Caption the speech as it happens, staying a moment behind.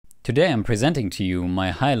Today I'm presenting to you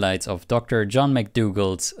my highlights of Dr. John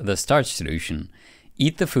McDougall's The Starch Solution.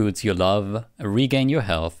 Eat the foods you love, regain your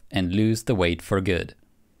health, and lose the weight for good.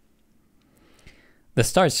 The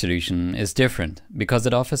Starch Solution is different because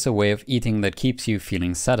it offers a way of eating that keeps you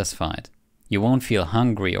feeling satisfied. You won't feel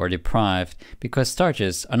hungry or deprived because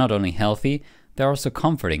starches are not only healthy, they're also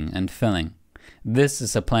comforting and filling. This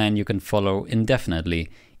is a plan you can follow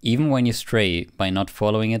indefinitely, even when you stray by not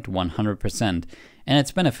following it 100%, and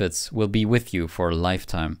its benefits will be with you for a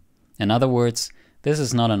lifetime. In other words, this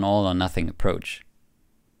is not an all or nothing approach.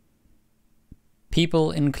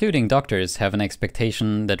 People, including doctors, have an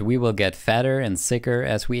expectation that we will get fatter and sicker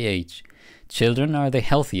as we age. Children are the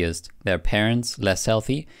healthiest, their parents less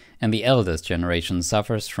healthy, and the eldest generation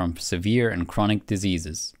suffers from severe and chronic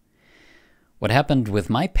diseases. What happened with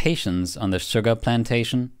my patients on the sugar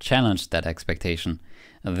plantation challenged that expectation.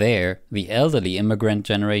 There, the elderly immigrant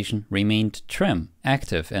generation remained trim,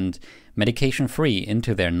 active, and medication-free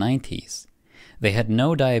into their 90s. They had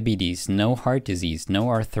no diabetes, no heart disease, no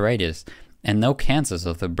arthritis, and no cancers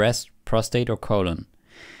of the breast, prostate, or colon.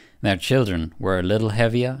 Their children were a little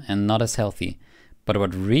heavier and not as healthy, but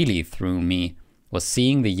what really threw me was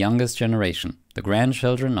seeing the youngest generation, the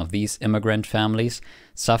grandchildren of these immigrant families,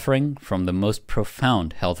 suffering from the most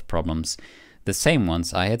profound health problems, the same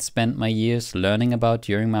ones I had spent my years learning about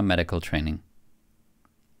during my medical training.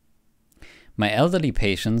 My elderly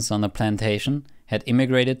patients on the plantation had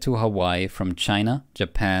immigrated to Hawaii from China,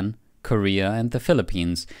 Japan, Korea, and the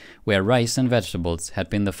Philippines, where rice and vegetables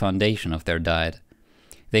had been the foundation of their diet.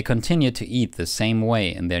 They continued to eat the same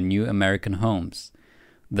way in their new American homes.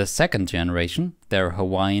 The second generation, their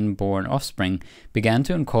Hawaiian-born offspring, began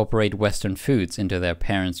to incorporate Western foods into their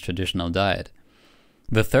parents' traditional diet.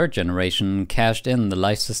 The third generation cashed in the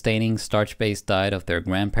life-sustaining starch-based diet of their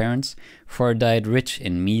grandparents for a diet rich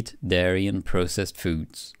in meat, dairy, and processed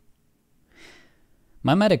foods.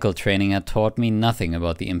 My medical training had taught me nothing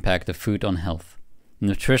about the impact of food on health.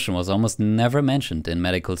 Nutrition was almost never mentioned in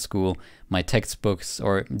medical school, my textbooks,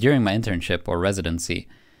 or during my internship or residency.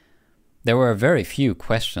 There were very few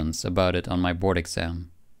questions about it on my board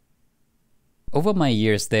exam. Over my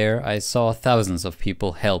years there, I saw thousands of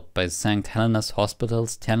people helped by St. Helena's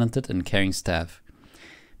Hospital's talented and caring staff.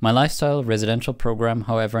 My lifestyle residential program,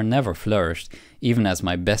 however, never flourished, even as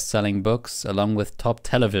my best-selling books, along with top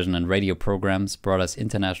television and radio programs, brought us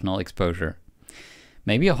international exposure.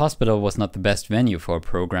 Maybe a hospital was not the best venue for a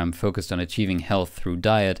program focused on achieving health through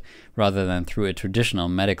diet rather than through a traditional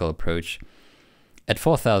medical approach. At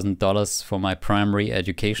 $4,000 for my primary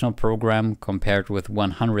educational program compared with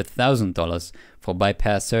 $100,000 for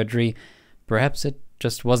bypass surgery, perhaps it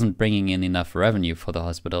just wasn't bringing in enough revenue for the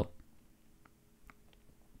hospital.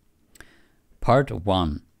 Part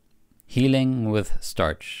 1. Healing with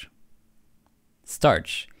Starch.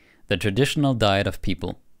 Starch, the traditional diet of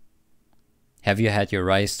people. Have you had your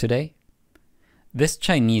rice today? This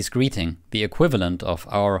Chinese greeting, the equivalent of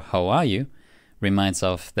our "How are you?" reminds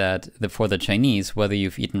us that for the Chinese, whether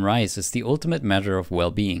you've eaten rice is the ultimate measure of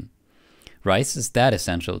well-being. Rice is that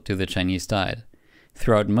essential to the Chinese diet.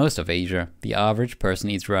 Throughout most of Asia, the average person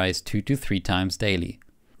eats rice 2 to 3 times daily.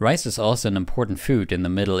 Rice is also an important food in the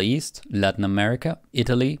Middle East, Latin America,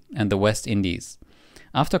 Italy, and the West Indies.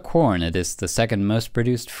 After corn, it is the second most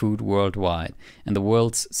produced food worldwide, and the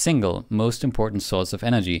world's single most important source of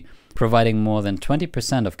energy, providing more than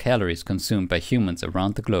 20% of calories consumed by humans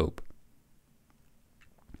around the globe.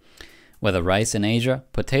 Whether rice in Asia,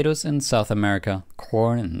 potatoes in South America,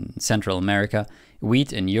 corn in Central America,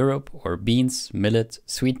 wheat in Europe, or beans, millet,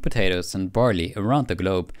 sweet potatoes, and barley around the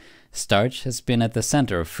globe, starch has been at the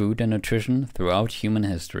center of food and nutrition throughout human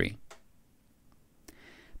history.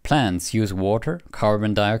 Plants use water,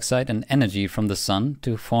 carbon dioxide, and energy from the sun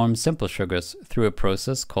to form simple sugars through a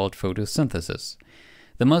process called photosynthesis.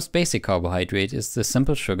 The most basic carbohydrate is the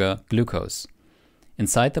simple sugar glucose.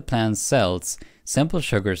 Inside the plant's cells, simple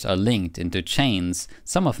sugars are linked into chains,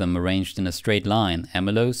 some of them arranged in a straight line,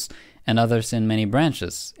 amylose, and others in many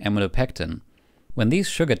branches, amylopectin. When these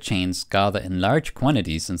sugar chains gather in large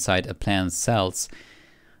quantities inside a plant's cells,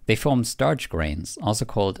 they form starch grains, also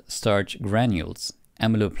called starch granules,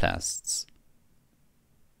 amyloplasts.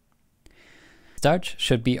 Starch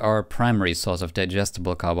should be our primary source of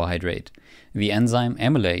digestible carbohydrate. The enzyme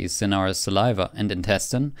amylase in our saliva and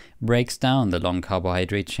intestine breaks down the long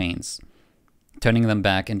carbohydrate chains, turning them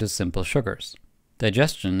back into simple sugars.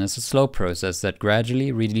 Digestion is a slow process that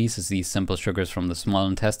gradually releases these simple sugars from the small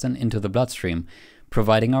intestine into the bloodstream,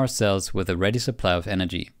 providing our cells with a ready supply of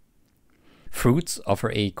energy. Fruits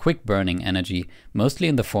offer a quick-burning energy, mostly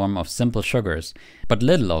in the form of simple sugars, but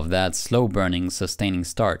little of that slow-burning, sustaining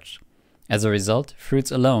starch. As a result, fruits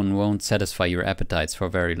alone won't satisfy your appetites for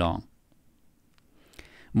very long.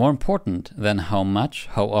 More important than how much,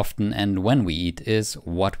 how often, and when we eat is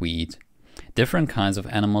what we eat. Different kinds of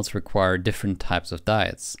animals require different types of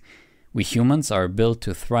diets. We humans are built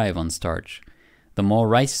to thrive on starch. The more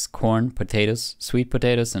rice, corn, potatoes, sweet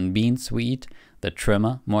potatoes, and beans we eat, the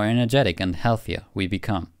trimmer, more energetic, and healthier we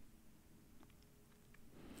become.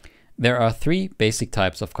 There are 3 basic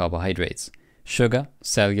types of carbohydrates: sugar,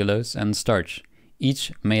 cellulose, and starch,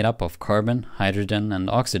 each made up of carbon, hydrogen, and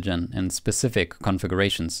oxygen in specific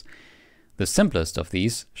configurations. The simplest of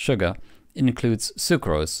these, sugar, includes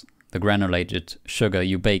sucrose, the granulated sugar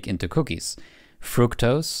you bake into cookies,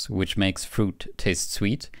 fructose, which makes fruit taste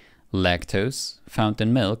sweet, lactose, found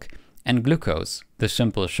in milk, and glucose, the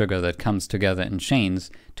simple sugar that comes together in chains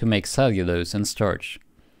to make cellulose and starch.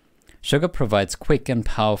 Sugar provides quick and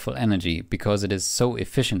powerful energy because it is so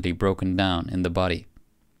efficiently broken down in the body.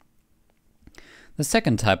 The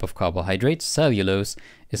second type of carbohydrate, cellulose,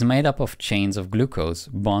 is made up of chains of glucose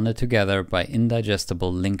bonded together by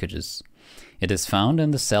indigestible linkages. It is found in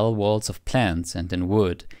the cell walls of plants and in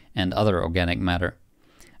wood and other organic matter.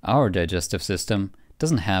 Our digestive system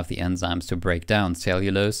doesn't have the enzymes to break down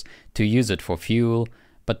cellulose to use it for fuel,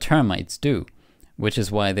 but termites do, which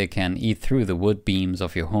is why they can eat through the wood beams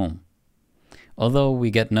of your home. Although we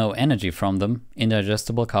get no energy from them,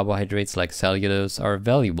 indigestible carbohydrates like cellulose are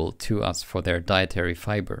valuable to us for their dietary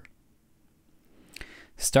fiber.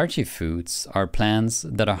 Starchy foods are plants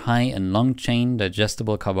that are high in long-chain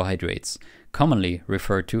digestible carbohydrates, commonly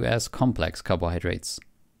referred to as complex carbohydrates.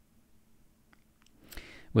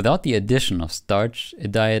 Without the addition of starch, a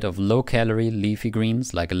diet of low-calorie leafy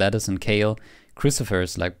greens like lettuce and kale,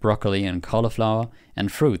 crucifers like broccoli and cauliflower,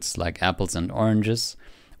 and fruits like apples and oranges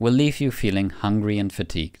will leave you feeling hungry and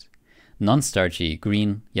fatigued. Non-starchy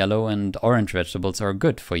green, yellow, and orange vegetables are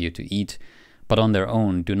good for you to eat, but on their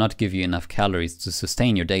own do not give you enough calories to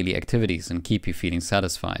sustain your daily activities and keep you feeling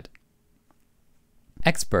satisfied.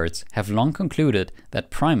 Experts have long concluded that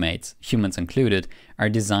primates, humans included, are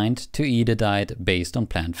designed to eat a diet based on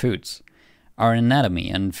plant foods. Our anatomy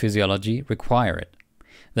and physiology require it.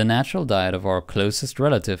 The natural diet of our closest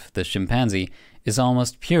relative, the chimpanzee, is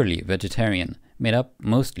almost purely vegetarian, made up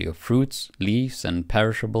mostly of fruits, leaves, and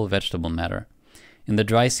perishable vegetable matter. In the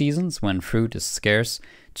dry seasons, when fruit is scarce,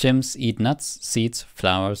 chimps eat nuts, seeds,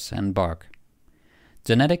 flowers, and bark.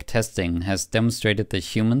 Genetic testing has demonstrated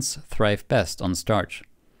that humans thrive best on starch.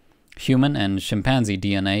 Human and chimpanzee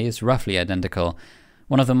DNA is roughly identical.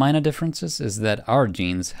 One of the minor differences is that our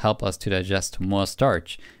genes help us to digest more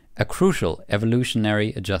starch, a crucial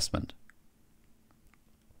evolutionary adjustment.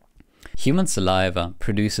 Human saliva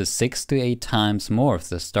produces 6 to 8 times more of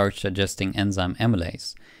the starch-digesting enzyme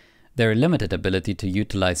amylase. Their limited ability to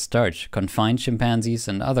utilize starch confined chimpanzees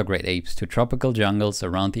and other great apes to tropical jungles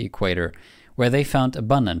around the equator, where they found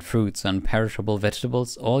abundant fruits and perishable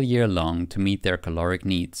vegetables all year long to meet their caloric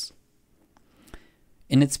needs.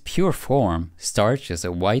 In its pure form, starch is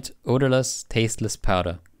a white, odorless, tasteless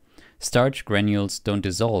powder. Starch granules don't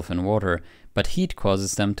dissolve in water, but heat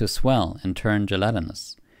causes them to swell and turn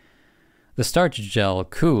gelatinous. The starch gel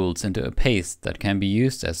cools into a paste that can be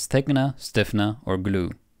used as thickener, stiffener, or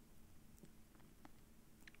glue.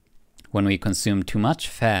 When we consume too much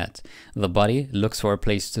fat, the body looks for a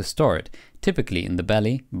place to store it, typically in the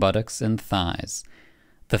belly, buttocks, and thighs.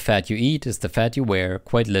 The fat you eat is the fat you wear,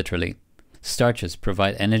 quite literally. Starches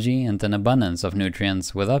provide energy and an abundance of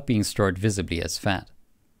nutrients without being stored visibly as fat.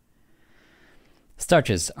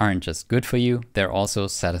 Starches aren't just good for you, they're also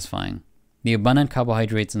satisfying. The abundant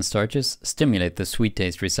carbohydrates and starches stimulate the sweet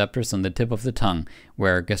taste receptors on the tip of the tongue,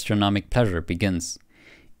 where gastronomic pleasure begins.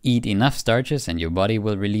 Eat enough starches and your body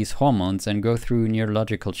will release hormones and go through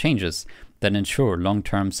neurological changes that ensure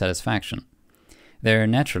long-term satisfaction. Their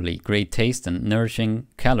naturally great taste and nourishing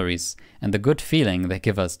calories and the good feeling they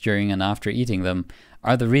give us during and after eating them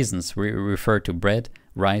are the reasons we refer to bread,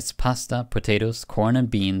 rice, pasta, potatoes, corn, and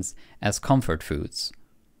beans as comfort foods.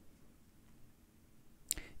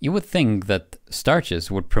 You would think that starches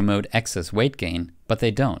would promote excess weight gain, but they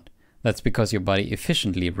don't. That's because your body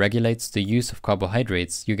efficiently regulates the use of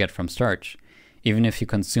carbohydrates you get from starch. Even if you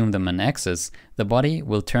consume them in excess, the body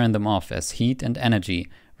will turn them off as heat and energy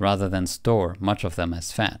rather than store much of them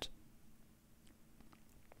as fat.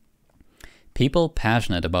 People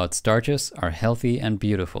passionate about starches are healthy and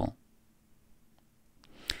beautiful.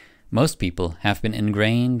 Most people have been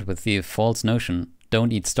ingrained with the false notion,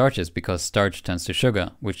 don't eat starches because starch turns to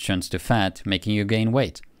sugar, which turns to fat, making you gain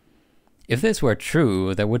weight. If this were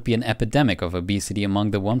true, there would be an epidemic of obesity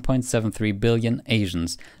among the 1.73 billion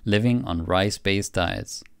Asians living on rice-based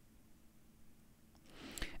diets.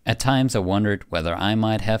 At times I wondered whether I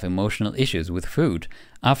might have emotional issues with food.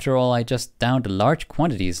 After all, I just downed large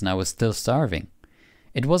quantities and I was still starving.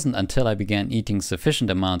 It wasn't until I began eating sufficient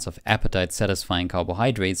amounts of appetite-satisfying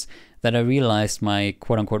carbohydrates that I realized my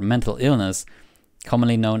quote-unquote mental illness,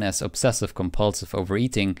 commonly known as obsessive-compulsive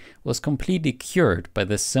overeating, was completely cured by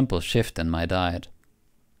this simple shift in my diet.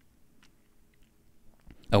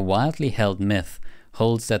 A widely held myth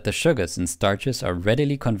holds that the sugars in starches are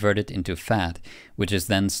readily converted into fat, which is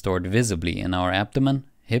then stored visibly in our abdomen,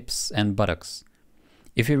 hips, and buttocks.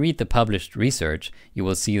 If you read the published research, you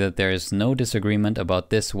will see that there is no disagreement about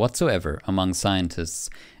this whatsoever among scientists,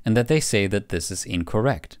 and that they say that this is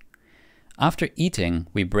incorrect. After eating,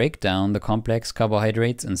 we break down the complex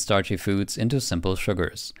carbohydrates and starchy foods into simple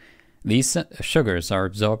sugars. These sugars are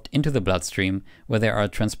absorbed into the bloodstream, where they are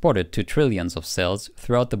transported to trillions of cells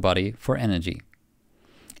throughout the body for energy.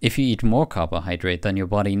 If you eat more carbohydrate than your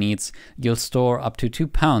body needs, you'll store up to 2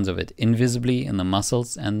 pounds of it invisibly in the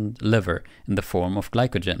muscles and liver in the form of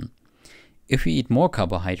glycogen. If you eat more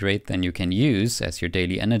carbohydrate than you can use as your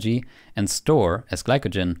daily energy and store as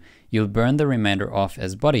glycogen, you'll burn the remainder off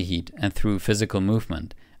as body heat and through physical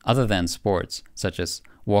movement, other than sports, such as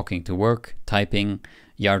walking to work, typing,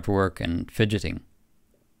 yard work, and fidgeting.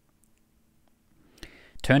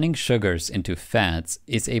 Turning sugars into fats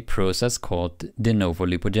is a process called de novo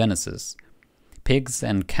lipogenesis. Pigs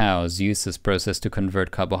and cows use this process to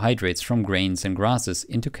convert carbohydrates from grains and grasses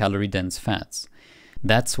into calorie-dense fats.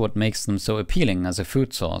 That's what makes them so appealing as a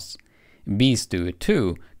food source. Bees do it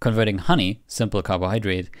too, converting honey, simple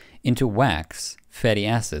carbohydrate, into wax, fatty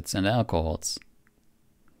acids, and alcohols.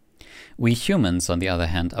 We humans, on the other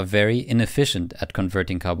hand, are very inefficient at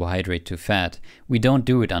converting carbohydrate to fat. We don't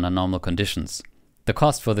do it under normal conditions. The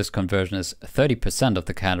cost for this conversion is 30% of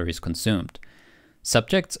the calories consumed.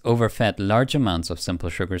 Subjects overfed large amounts of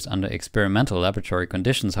simple sugars under experimental laboratory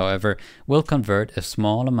conditions, however, will convert a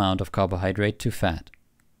small amount of carbohydrate to fat.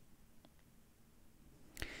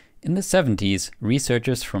 In the 70s,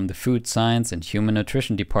 researchers from the Food Science and Human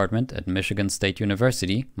Nutrition Department at Michigan State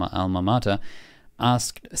University, my alma mater,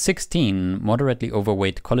 asked 16 moderately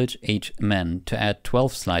overweight college-age men to add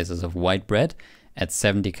 12 slices of white bread at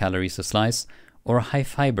 70 calories a slice or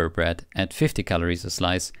high-fiber bread at 50 calories a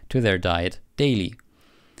slice to their diet daily.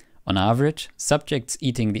 On average, subjects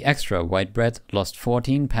eating the extra white bread lost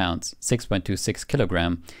 14 pounds, 6.26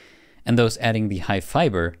 kilogram, and those adding the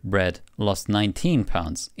high-fiber bread lost 19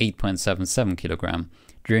 pounds, 8.77 kilogram,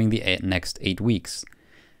 during the next 8 weeks.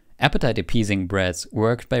 Appetite-appeasing breads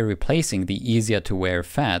worked by replacing the easier-to-wear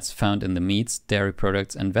fats found in the meats, dairy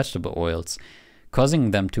products, and vegetable oils,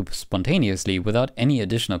 causing them to spontaneously, without any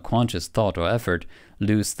additional conscious thought or effort,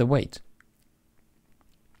 lose the weight.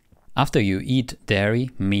 After you eat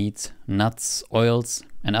dairy, meat, nuts, oils,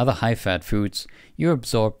 and other high-fat foods, you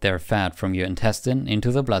absorb their fat from your intestine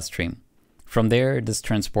into the bloodstream. From there, it is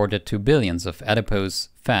transported to billions of adipose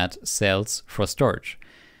fat cells for storage.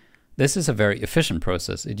 This is a very efficient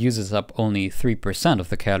process. It uses up only 3% of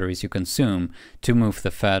the calories you consume to move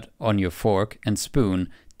the fat on your fork and spoon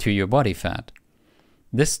to your body fat.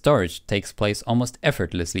 This storage takes place almost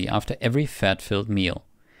effortlessly after every fat-filled meal.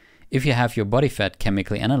 If you have your body fat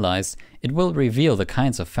chemically analyzed, it will reveal the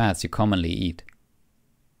kinds of fats you commonly eat.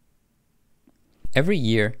 Every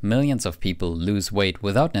year, millions of people lose weight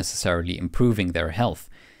without necessarily improving their health.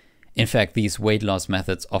 In fact, these weight loss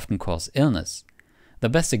methods often cause illness. The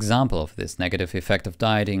best example of this negative effect of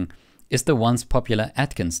dieting is the once popular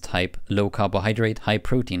Atkins-type low-carbohydrate,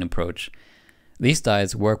 high-protein approach. These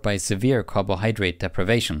diets work by severe carbohydrate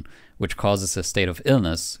deprivation, which causes a state of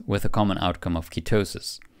illness with a common outcome of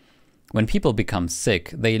ketosis. When people become sick,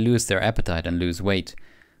 they lose their appetite and lose weight.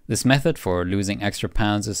 This method for losing extra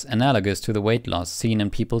pounds is analogous to the weight loss seen in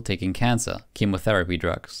people taking cancer, chemotherapy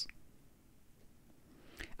drugs.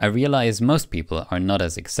 I realize most people are not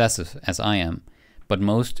as excessive as I am, but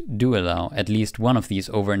most do allow at least one of these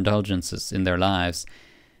overindulgences in their lives,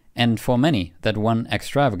 and for many, that one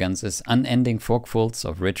extravagance is unending forkfuls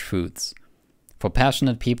of rich foods. For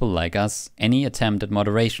passionate people like us, any attempt at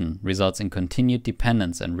moderation results in continued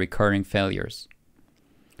dependence and recurring failures.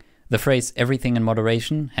 The phrase "everything in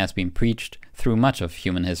moderation" has been preached through much of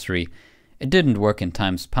human history. It didn't work in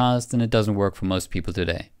times past, and it doesn't work for most people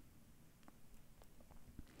today.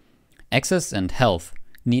 Excess and health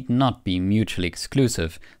need not be mutually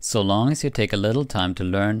exclusive, so long as you take a little time to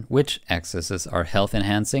learn which excesses are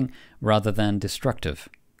health-enhancing rather than destructive.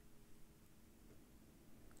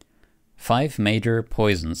 5 major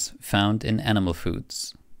poisons found in animal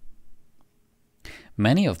foods.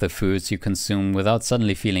 Many of the foods you consume without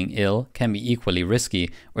suddenly feeling ill can be equally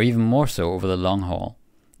risky, or even more so over the long haul.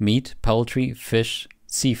 Meat, poultry, fish,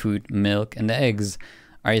 seafood, milk, and eggs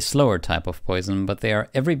are a slower type of poison, but they are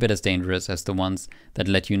every bit as dangerous as the ones that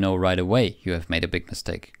let you know right away you have made a big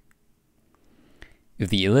mistake. If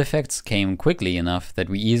the ill effects came quickly enough that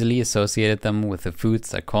we easily associated them with the foods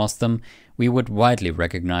that caused them, we would widely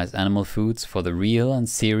recognize animal foods for the real and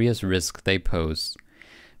serious risk they pose.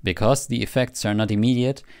 Because the effects are not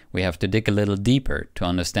immediate, we have to dig a little deeper to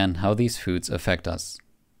understand how these foods affect us.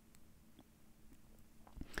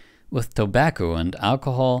 With tobacco and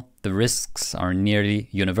alcohol, the risks are nearly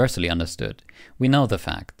universally understood. We know the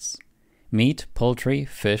facts. Meat, poultry,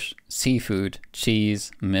 fish, seafood,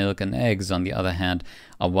 cheese, milk, and eggs, on the other hand,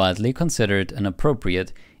 are widely considered an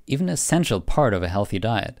appropriate, even essential part of a healthy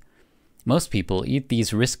diet. Most people eat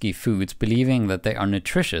these risky foods believing that they are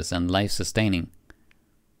nutritious and life-sustaining.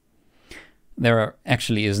 There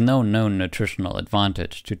actually is no known nutritional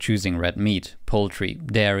advantage to choosing red meat, poultry,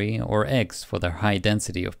 dairy, or eggs for their high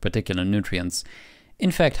density of particular nutrients.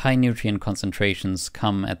 In fact, high nutrient concentrations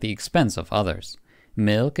come at the expense of others.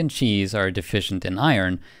 Milk and cheese are deficient in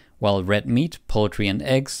iron, while red meat, poultry, and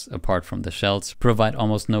eggs, apart from the shells, provide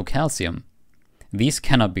almost no calcium. These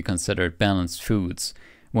cannot be considered balanced foods.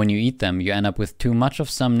 When you eat them, you end up with too much of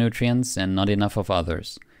some nutrients and not enough of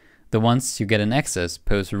others. The ones you get in excess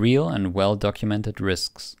pose real and well-documented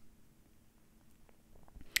risks.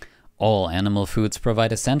 All animal foods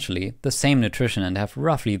provide essentially the same nutrition and have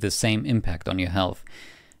roughly the same impact on your health.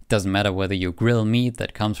 It doesn't matter whether you grill meat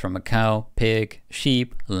that comes from a cow, pig,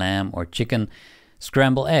 sheep, lamb, or chicken,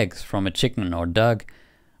 scramble eggs from a chicken or duck,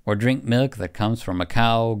 or drink milk that comes from a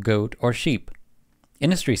cow, goat, or sheep.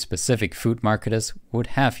 Industry-specific food marketers would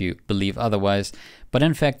have you believe otherwise, but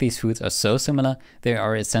in fact these foods are so similar they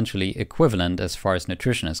are essentially equivalent as far as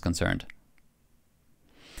nutrition is concerned.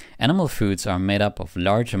 Animal foods are made up of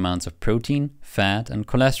large amounts of protein, fat, and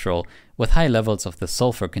cholesterol, with high levels of the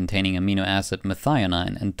sulfur-containing amino acid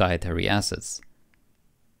methionine and dietary acids.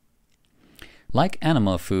 Like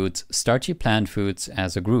animal foods, starchy plant foods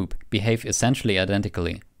as a group behave essentially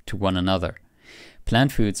identically to one another.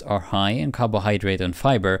 Plant foods are high in carbohydrate and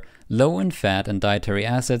fiber, low in fat and dietary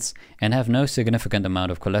acids, and have no significant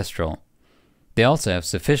amount of cholesterol. They also have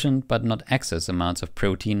sufficient but not excess amounts of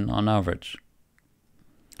protein on average.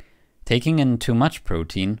 Taking in too much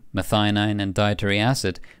protein, methionine, and dietary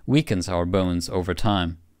acid weakens our bones over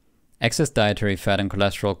time. Excess dietary fat and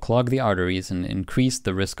cholesterol clog the arteries and increase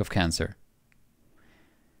the risk of cancer.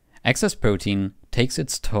 Excess protein takes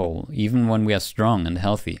its toll even when we are strong and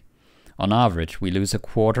healthy. On average, we lose a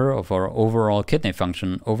quarter of our overall kidney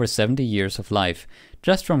function over 70 years of life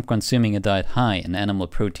just from consuming a diet high in animal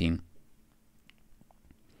protein.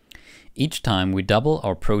 Each time we double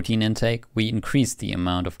our protein intake, we increase the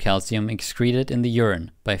amount of calcium excreted in the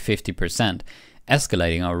urine by 50%,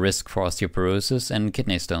 escalating our risk for osteoporosis and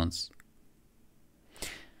kidney stones.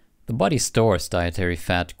 The body stores dietary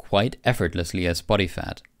fat quite effortlessly as body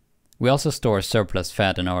fat. We also store surplus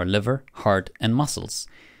fat in our liver, heart, and muscles.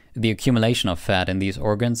 The accumulation of fat in these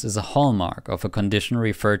organs is a hallmark of a condition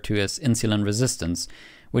referred to as insulin resistance,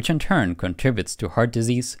 which in turn contributes to heart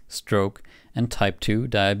disease, stroke, and type 2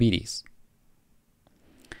 diabetes.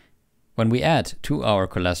 When we add to our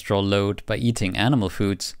cholesterol load by eating animal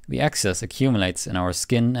foods, the excess accumulates in our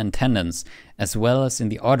skin and tendons, as well as in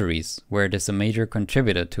the arteries, where it is a major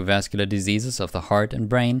contributor to vascular diseases of the heart and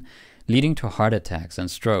brain, leading to heart attacks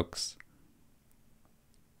and strokes.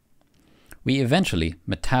 We eventually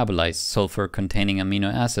metabolize sulfur-containing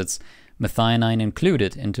amino acids, methionine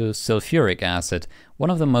included, into sulfuric acid, one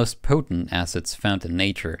of the most potent acids found in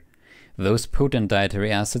nature. Those potent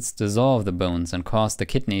dietary acids dissolve the bones and cause the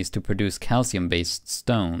kidneys to produce calcium-based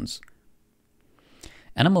stones.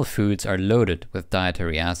 Animal foods are loaded with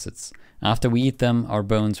dietary acids. After we eat them, our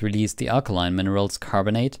bones release the alkaline minerals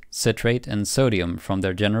carbonate, citrate, and sodium from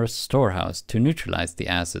their generous storehouse to neutralize the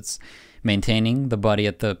acids, maintaining the body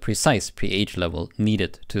at the precise pH level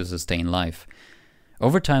needed to sustain life.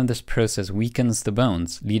 Over time, this process weakens the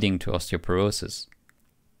bones, leading to osteoporosis.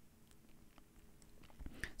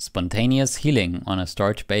 Spontaneous healing on a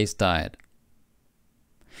starch-based diet.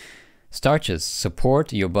 Starches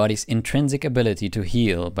support your body's intrinsic ability to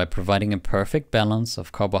heal by providing a perfect balance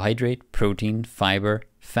of carbohydrate, protein, fiber,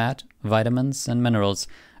 fat, vitamins, and minerals,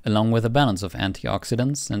 along with a balance of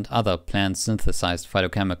antioxidants and other plant-synthesized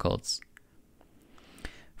phytochemicals.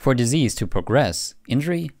 For disease to progress,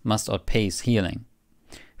 injury must outpace healing.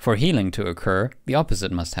 For healing to occur, the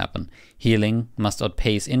opposite must happen. Healing must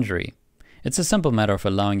outpace injury. It's a simple matter of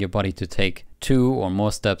allowing your body to take 2 or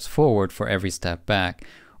more steps forward for every step back,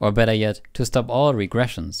 or better yet, to stop all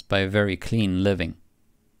regressions by a very clean living.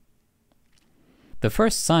 The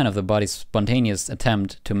first sign of the body's spontaneous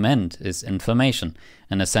attempt to mend is inflammation,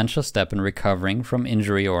 an essential step in recovering from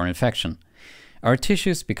injury or infection. Our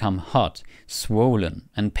tissues become hot, swollen,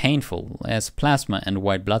 and painful as plasma and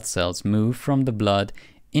white blood cells move from the blood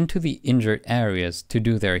into the injured areas to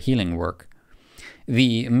do their healing work.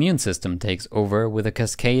 The immune system takes over with a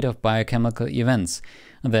cascade of biochemical events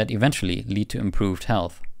that eventually lead to improved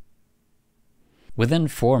health. Within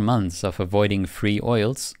 4 months of avoiding free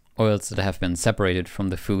oils, oils that have been separated from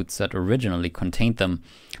the foods that originally contained them,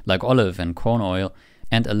 like olive and corn oil,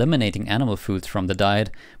 and eliminating animal foods from the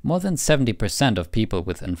diet, more than 70% of people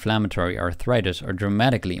with inflammatory arthritis are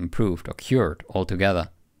dramatically improved or cured altogether.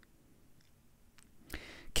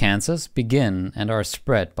 Cancers begin and are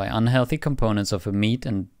spread by unhealthy components of a meat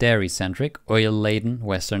and dairy-centric, oil-laden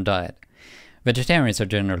Western diet. Vegetarians are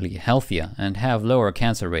generally healthier and have lower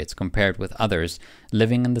cancer rates compared with others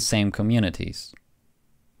living in the same communities.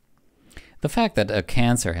 The fact that a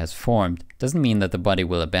cancer has formed doesn't mean that the body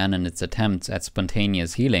will abandon its attempts at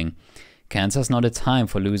spontaneous healing. Cancer is not a time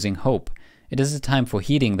for losing hope. It is a time for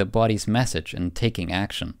heeding the body's message and taking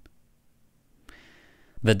action.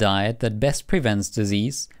 The diet that best prevents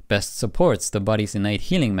disease, best supports the body's innate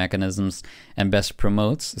healing mechanisms, and best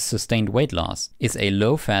promotes sustained weight loss is a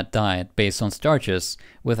low-fat diet based on starches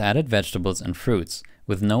with added vegetables and fruits,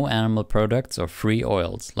 with no animal products or free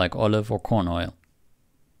oils like olive or corn oil.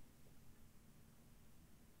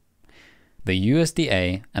 The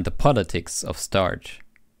USDA and the politics of starch.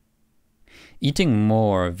 Eating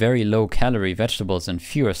more very low-calorie vegetables and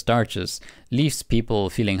fewer starches leaves people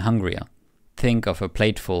feeling hungrier. Think of a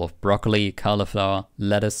plateful of broccoli, cauliflower,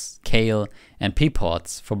 lettuce, kale, and pea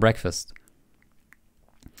pods for breakfast.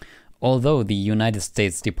 Although the United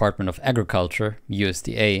States Department of Agriculture,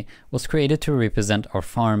 USDA, was created to represent our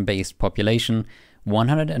farm-based population,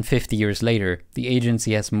 150 years later, the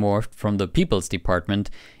agency has morphed from the People's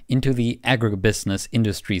Department into the Agribusiness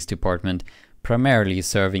Industries Department, primarily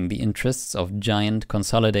serving the interests of giant,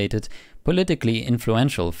 consolidated, politically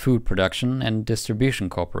influential food production and distribution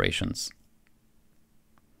corporations.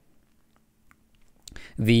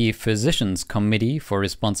 The Physicians Committee for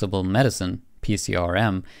Responsible Medicine,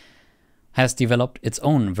 PCRM, has developed its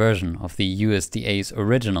own version of the USDA's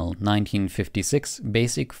original 1956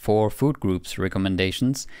 Basic 4 Food Groups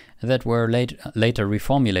recommendations that were later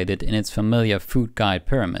reformulated in its familiar food guide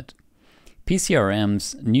pyramid.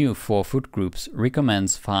 PCRM's new 4 food groups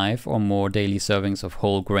recommends 5 or more daily servings of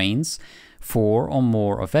whole grains, 4 or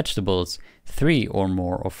more of vegetables, 3 or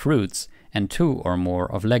more of fruits, and 2 or more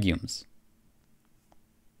of legumes.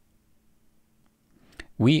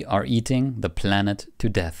 We are eating the planet to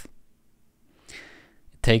death.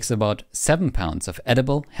 Takes about 7 pounds of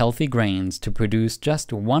edible, healthy grains to produce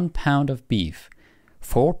just 1 pound of beef,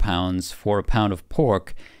 4 pounds for a pound of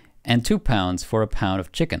pork, and 2 pounds for a pound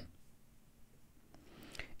of chicken.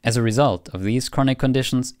 As a result of these chronic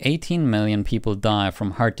conditions, 18 million people die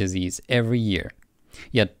from heart disease every year.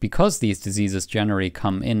 Yet because these diseases generally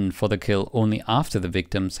come in for the kill only after the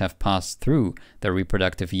victims have passed through their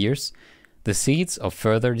reproductive years, the seeds of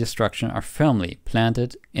further destruction are firmly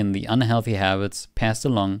planted in the unhealthy habits passed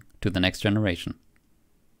along to the next generation.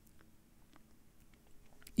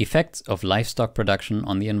 Effects of livestock production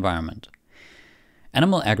on the environment.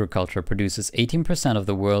 Animal agriculture produces 18% of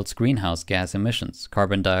the world's greenhouse gas emissions,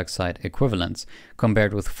 carbon dioxide equivalents,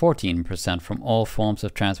 compared with 14% from all forms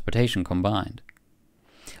of transportation combined.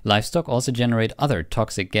 Livestock also generate other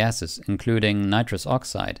toxic gases, including nitrous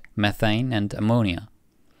oxide, methane, and ammonia.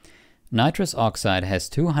 Nitrous oxide has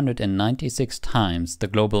 296 times the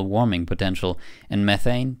global warming potential and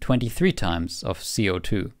methane 23 times of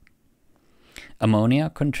CO2. Ammonia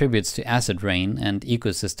contributes to acid rain and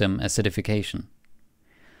ecosystem acidification.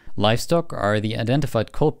 Livestock are the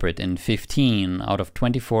identified culprit in 15 out of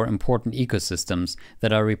 24 important ecosystems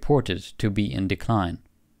that are reported to be in decline.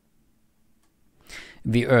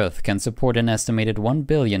 The Earth can support an estimated 1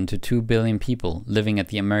 billion to 2 billion people living at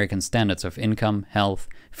the American standards of income, health,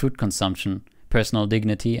 food consumption, personal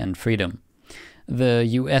dignity, and freedom. The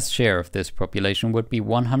US share of this population would be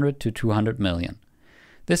 100 to 200 million.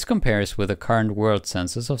 This compares with a current world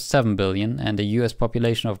census of 7 billion and a US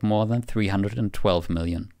population of more than 312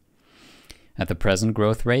 million. At the present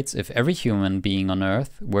growth rates, if every human being on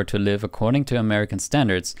Earth were to live according to American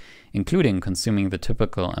standards, including consuming the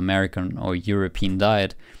typical American or European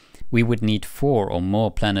diet, we would need 4 or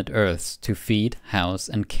more planet Earths to feed, house,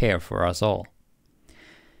 and care for us all.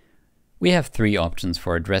 We have 3 options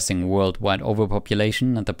for addressing worldwide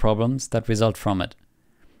overpopulation and the problems that result from it.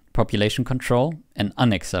 Population control, an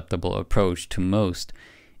unacceptable approach to most,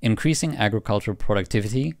 increasing agricultural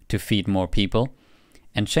productivity to feed more people,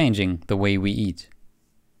 and changing the way we eat.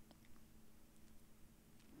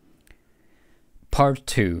 Part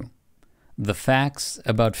 2. The Facts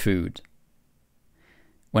About Food.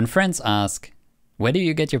 When friends ask, "Where do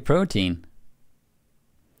you get your protein?"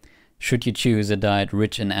 Should you choose a diet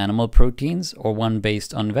rich in animal proteins or one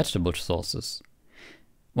based on vegetable sources?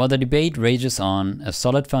 While the debate rages on, a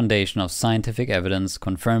solid foundation of scientific evidence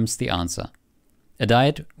confirms the answer. A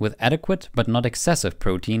diet with adequate but not excessive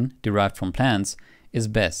protein derived from plants is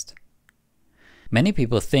best. Many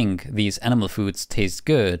people think these animal foods taste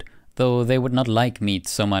good, though they would not like meat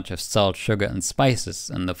so much if salt, sugar, and spices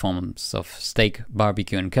in the forms of steak,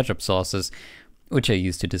 barbecue, and ketchup sauces, which are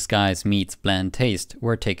used to disguise meat's bland taste,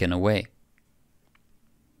 were taken away.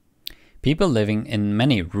 People living in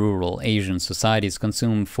many rural Asian societies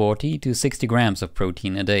consume 40 to 60 grams of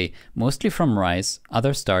protein a day, mostly from rice,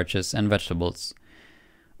 other starches, and vegetables.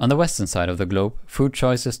 On the western side of the globe, food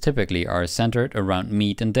choices typically are centered around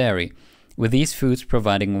meat and dairy, with these foods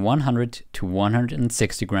providing 100 to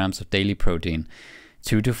 160 grams of daily protein,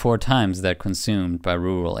 2 to 4 times that consumed by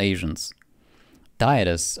rural Asians.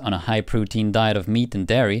 Dieters on a high-protein diet of meat and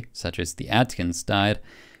dairy, such as the Atkins diet,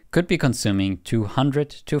 could be consuming 200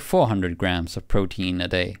 to 400 grams of protein a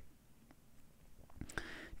day.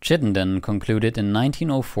 Chittenden concluded in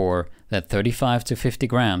 1904 that 35 to 50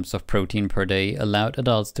 grams of protein per day allowed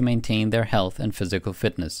adults to maintain their health and physical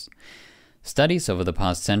fitness. Studies over the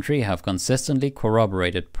past century have consistently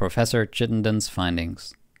corroborated Professor Chittenden's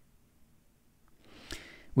findings.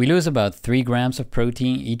 We lose about 3 grams of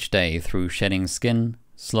protein each day through shedding skin,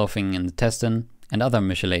 sloughing intestine, and other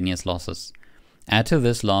miscellaneous losses. Add to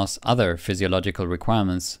this loss other physiological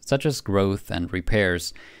requirements such as growth and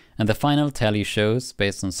repairs, and the final tally shows,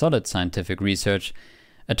 based on solid scientific research,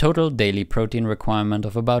 a total daily protein requirement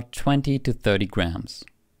of about 20 to 30 grams.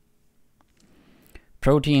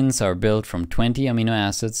 Proteins are built from 20 amino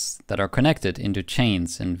acids that are connected into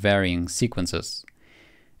chains in varying sequences.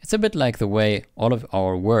 It's a bit like the way all of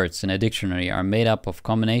our words in a dictionary are made up of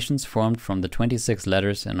combinations formed from the 26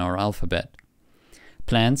 letters in our alphabet.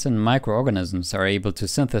 Plants and microorganisms are able to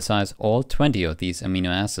synthesize all 20 of these amino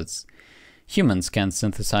acids. Humans can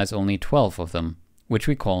synthesize only 12 of them, which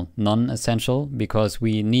we call non-essential because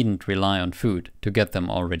we needn't rely on food to get them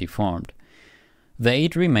already formed. The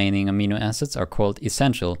 8 remaining amino acids are called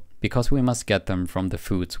essential because we must get them from the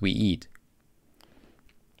foods we eat.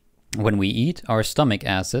 When we eat, our stomach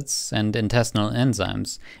acids and intestinal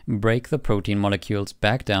enzymes break the protein molecules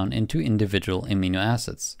back down into individual amino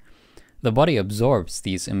acids. The body absorbs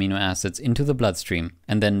these amino acids into the bloodstream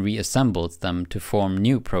and then reassembles them to form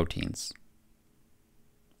new proteins.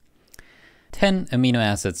 10 amino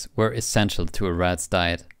acids were essential to a rat's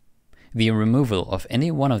diet. The removal of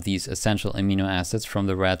any one of these essential amino acids from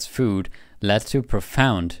the rat's food led to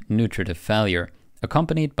profound nutritive failure,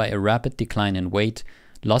 accompanied by a rapid decline in weight,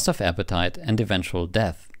 loss of appetite, and eventual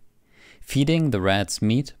death. Feeding the rats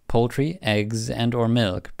meat, poultry, eggs, and/or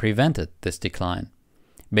milk prevented this decline.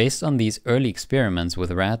 Based on these early experiments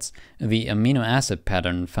with rats, the amino acid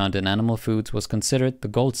pattern found in animal foods was considered the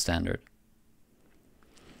gold standard.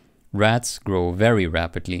 Rats grow very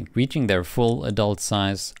rapidly, reaching their full adult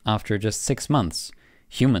size after just 6 months.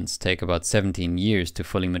 Humans take about 17 years to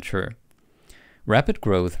fully mature. Rapid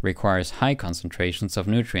growth requires high concentrations of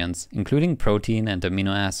nutrients, including protein and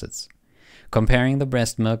amino acids. Comparing the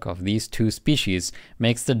breast milk of these two species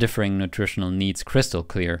makes the differing nutritional needs crystal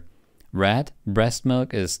clear. Rat breast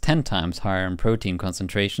milk is 10 times higher in protein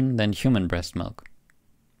concentration than human breast milk.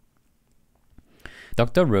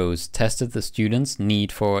 Dr. Rose tested the students'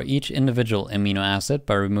 need for each individual amino acid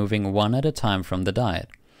by removing one at a time from the diet.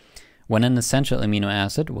 When an essential amino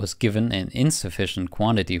acid was given in insufficient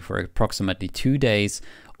quantity for approximately 2 days,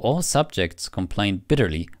 all subjects complained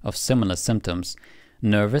bitterly of similar symptoms: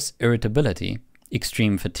 nervous irritability,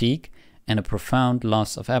 extreme fatigue, and a profound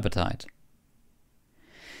loss of appetite.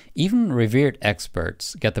 Even revered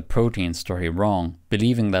experts get the protein story wrong,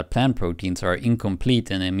 believing that plant proteins are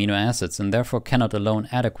incomplete in amino acids and therefore cannot alone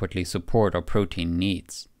adequately support our protein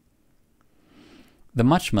needs. The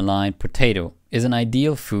much maligned potato is an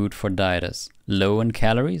ideal food for dieters, low in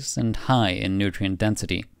calories and high in nutrient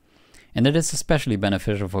density. And it is especially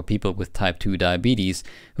beneficial for people with type 2 diabetes,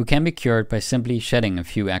 who can be cured by simply shedding a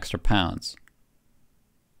few extra pounds.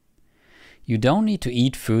 You don't need to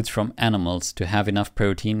eat foods from animals to have enough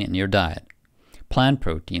protein in your diet. Plant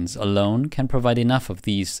proteins alone can provide enough of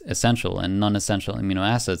these essential and non-essential amino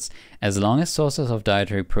acids as long as sources of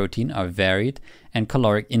dietary protein are varied and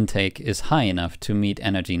caloric intake is high enough to meet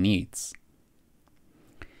energy needs.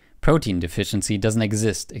 Protein deficiency doesn't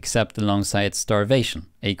exist except alongside starvation,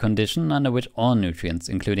 a condition under which all nutrients,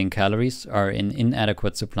 including calories, are in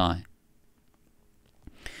inadequate supply.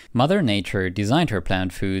 Mother Nature designed her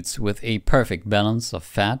plant foods with a perfect balance of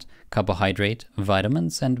fat, carbohydrate,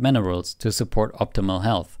 vitamins, and minerals to support optimal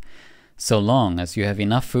health. So long as you have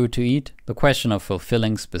enough food to eat, the question of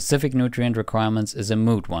fulfilling specific nutrient requirements is a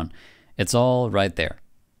moot one. It's all right there.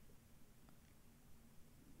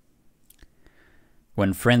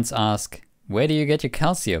 When friends ask, "Where do you get your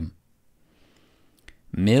calcium?"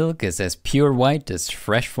 Milk is as pure white as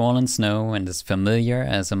fresh fallen snow and as familiar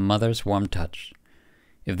as a mother's warm touch.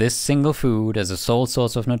 If this single food as a sole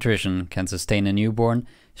source of nutrition can sustain a newborn,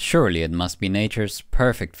 surely it must be nature's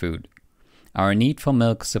perfect food. Our need for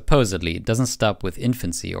milk supposedly doesn't stop with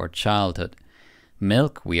infancy or childhood.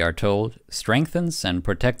 Milk, we are told, strengthens and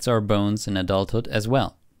protects our bones in adulthood as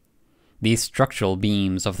well. These structural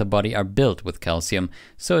beams of the body are built with calcium,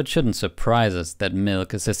 so it shouldn't surprise us that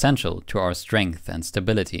milk is essential to our strength and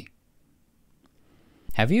stability.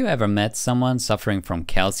 Have you ever met someone suffering from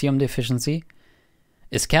calcium deficiency?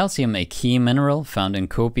 Is calcium a key mineral found in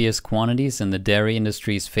copious quantities in the dairy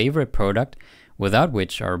industry's favorite product, without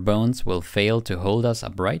which our bones will fail to hold us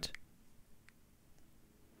upright?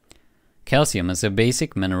 Calcium is a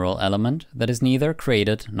basic mineral element that is neither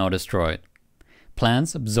created nor destroyed.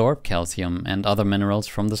 Plants absorb calcium and other minerals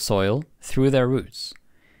from the soil through their roots.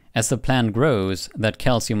 As the plant grows, that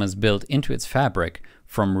calcium is built into its fabric,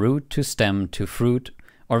 from root to stem to fruit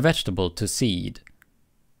or vegetable to seed.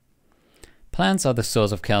 Plants are the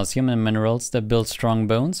source of calcium and minerals that build strong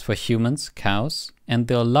bones for humans, cows, and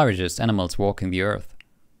the largest animals walking the earth.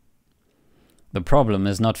 The problem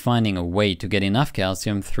is not finding a way to get enough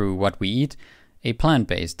calcium through what we eat. A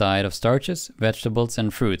plant-based diet of starches, vegetables,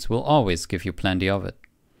 and fruits will always give you plenty of it.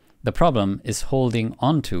 The problem is holding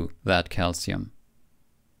onto that calcium.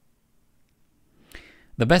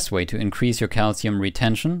 The best way to increase your calcium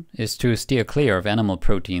retention is to steer clear of animal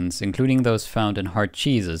proteins, including those found in hard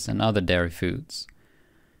cheeses and other dairy foods.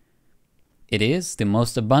 It is the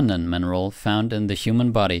most abundant mineral found in the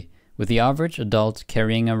human body, with the average adult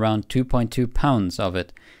carrying around 2.2 pounds of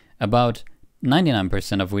it, about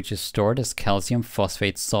 99% of which is stored as calcium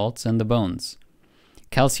phosphate salts in the bones.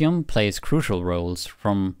 Calcium plays crucial roles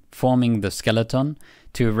from forming the skeleton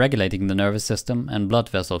to regulating the nervous system and blood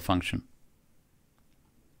vessel function.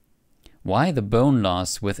 Why the bone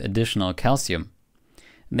loss with additional calcium?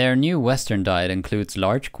 Their new Western diet includes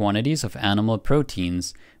large quantities of animal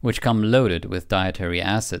proteins, which come loaded with dietary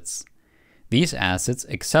acids. These acids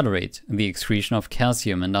accelerate the excretion of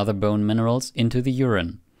calcium and other bone minerals into the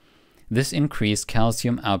urine. This increased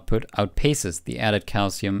calcium output outpaces the added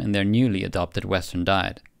calcium in their newly adopted Western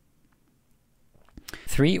diet.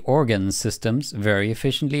 3 organ systems very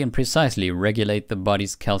efficiently and precisely regulate the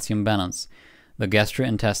body's calcium balance: the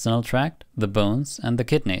gastrointestinal tract, the bones, and the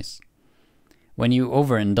kidneys. When you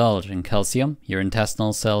overindulge in calcium, your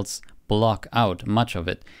intestinal cells block out much of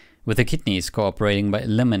it, with the kidneys cooperating by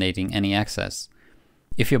eliminating any excess.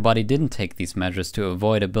 If your body didn't take these measures to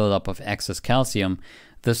avoid a buildup of excess calcium,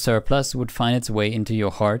 the surplus would find its way into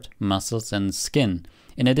your heart, muscles, and skin,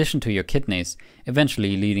 in addition to your kidneys,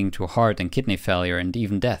 eventually leading to heart and kidney failure and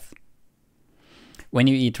even death. When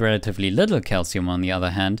you eat relatively little calcium, on the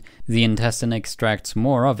other hand, the intestine extracts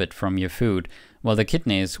more of it from your food, while the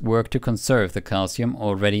kidneys work to conserve the calcium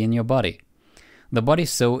already in your body. The body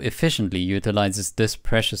so efficiently utilizes this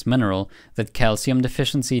precious mineral that calcium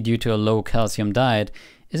deficiency due to a low calcium diet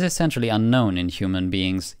is essentially unknown in human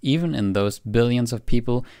beings, even in those billions of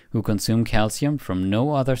people who consume calcium from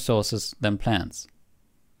no other sources than plants.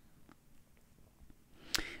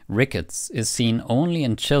 Rickets is seen only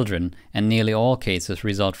in children, and nearly all cases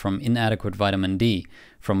result from inadequate vitamin D,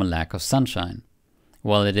 from a lack of sunshine.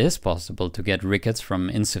 While it is possible to get rickets from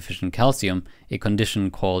insufficient calcium, a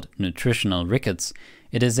condition called nutritional rickets,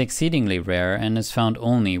 it is exceedingly rare and is found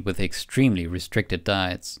only with extremely restricted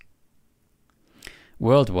diets.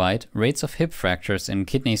 Worldwide, rates of hip fractures and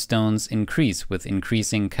kidney stones increase with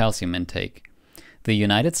increasing calcium intake. The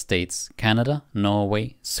United States, Canada,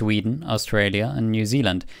 Norway, Sweden, Australia, and New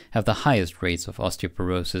Zealand have the highest rates of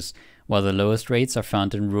osteoporosis, while the lowest rates are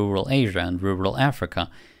found in rural Asia and rural Africa,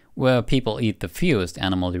 where people eat the fewest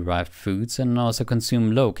animal-derived foods and also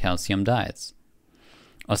consume low-calcium diets.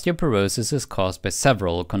 Osteoporosis is caused by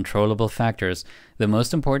several controllable factors, the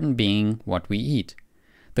most important being what we eat.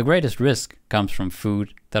 The greatest risk comes from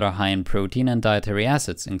food that are high in protein and dietary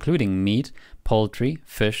acids, including meat, poultry,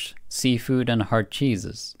 fish, seafood, and hard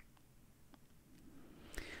cheeses.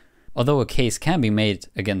 Although a case can be made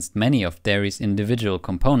against many of dairy's individual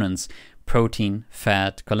components, protein,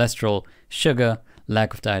 fat, cholesterol, sugar,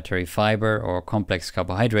 lack of dietary fiber, or complex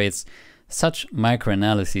carbohydrates, such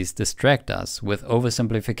microanalyses distract us with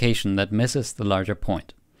oversimplification that misses the larger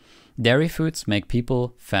point. Dairy foods make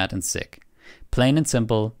people fat and sick. Plain and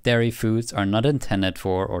simple, dairy foods are not intended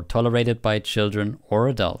for or tolerated by children or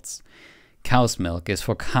adults. Cow's milk is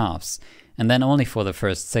for calves, and then only for the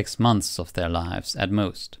first 6 months of their lives at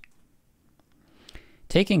most.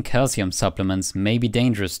 Taking calcium supplements may be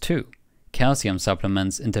dangerous too. Calcium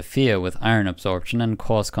supplements interfere with iron absorption and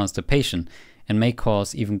cause constipation, and may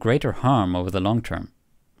cause even greater harm over the long term.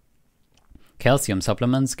 Calcium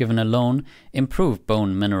supplements given alone improve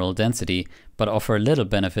bone mineral density, but offer little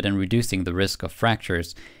benefit in reducing the risk of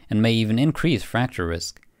fractures, and may even increase fracture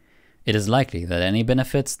risk. It is likely that any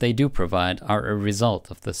benefits they do provide are a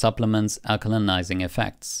result of the supplement's alkalinizing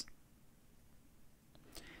effects.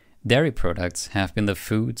 Dairy products have been the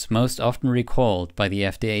foods most often recalled by the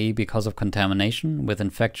FDA because of contamination with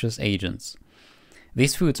infectious agents.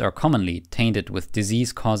 These foods are commonly tainted with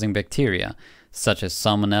disease-causing bacteria, such as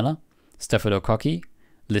Salmonella, Staphylococci,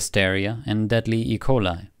 Listeria, and deadly E.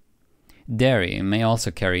 coli. Dairy may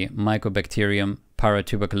also carry Mycobacterium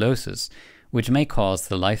paratuberculosis, which may cause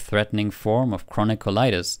the life-threatening form of chronic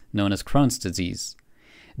colitis known as Crohn's disease.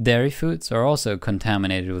 Dairy foods are also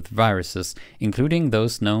contaminated with viruses, including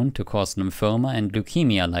those known to cause lymphoma and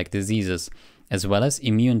leukemia-like diseases, as well as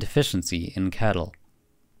immune deficiency in cattle.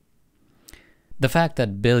 The fact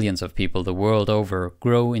that billions of people the world over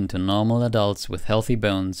grow into normal adults with healthy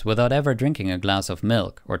bones without ever drinking a glass of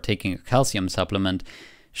milk or taking a calcium supplement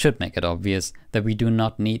should make it obvious that we do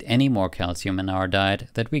not need any more calcium in our diet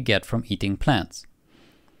that we get from eating plants.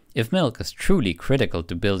 If milk is truly critical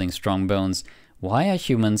to building strong bones, why are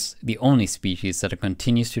humans the only species that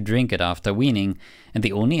continues to drink it after weaning, and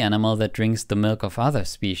the only animal that drinks the milk of other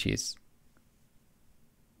species?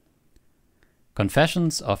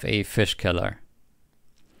 Confessions of a Fish Killer.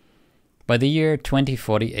 By the year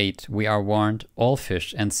 2048, we are warned all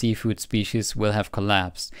fish and seafood species will have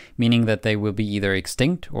collapsed, meaning that they will be either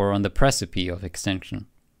extinct or on the precipice of extinction.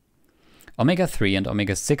 Omega-3 and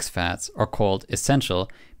omega-6 fats are called essential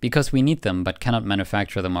because we need them but cannot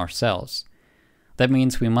manufacture them ourselves. That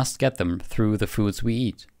means we must get them through the foods we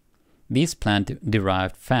eat. These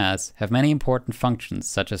plant-derived fats have many important functions,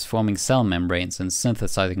 such as forming cell membranes and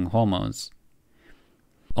synthesizing hormones.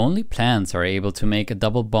 Only plants are able to make a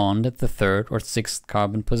double bond at the 3rd or 6th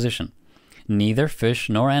carbon position. Neither fish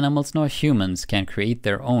nor animals nor humans can create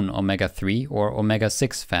their own omega-3 or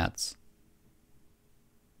omega-6 fats.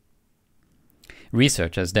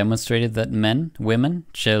 Research has demonstrated that men, women,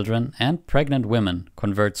 children, and pregnant women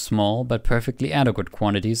convert small but perfectly adequate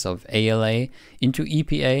quantities of ALA into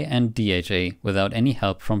EPA and DHA without any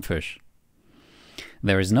help from fish.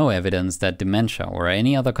 There is no evidence that dementia or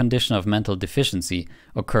any other condition of mental deficiency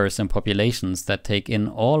occurs in populations that take in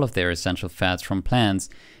all of their essential fats from plants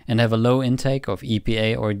and have a low intake of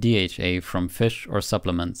EPA or DHA from fish or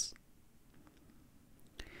supplements.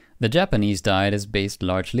 The Japanese diet is based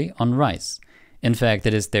largely on rice. In fact,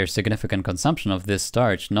 it is their significant consumption of this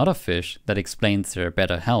starch, not of fish, that explains their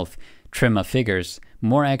better health, trimmer figures,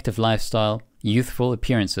 more active lifestyle, youthful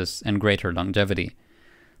appearances, and greater longevity.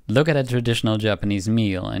 Look at a traditional Japanese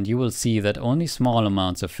meal and you will see that only small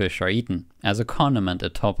amounts of fish are eaten, as a condiment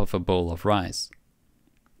atop of a bowl of rice.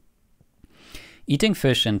 Eating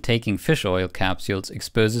fish and taking fish oil capsules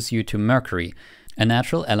exposes you to mercury, a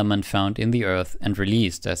natural element found in the earth and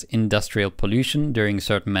released as industrial pollution during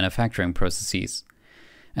certain manufacturing processes.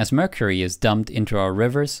 As mercury is dumped into our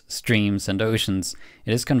rivers, streams, and oceans,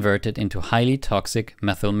 it is converted into highly toxic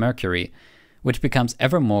methylmercury, which becomes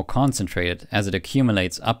ever more concentrated as it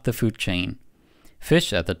accumulates up the food chain.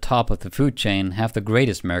 Fish at the top of the food chain have the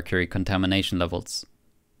greatest mercury contamination levels.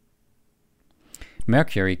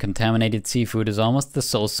 Mercury-contaminated seafood is almost the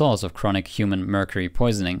sole source of chronic human mercury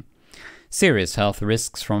poisoning. Serious health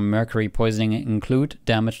risks from mercury poisoning include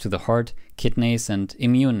damage to the heart, kidneys, and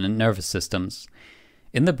immune and nervous systems.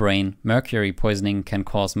 In the brain, mercury poisoning can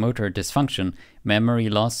cause motor dysfunction, memory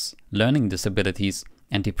loss, learning disabilities,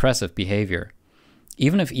 and depressive behavior.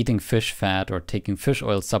 Even if eating fish fat or taking fish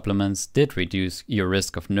oil supplements did reduce your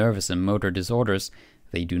risk of nervous and motor disorders,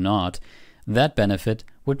 they do not, that benefit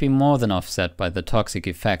would be more than offset by the toxic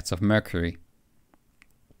effects of mercury.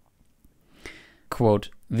 Quote,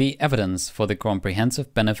 "The evidence for the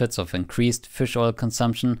comprehensive benefits of increased fish oil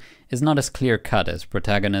consumption is not as clear-cut as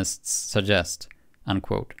protagonists suggest,"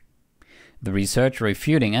 unquote. The research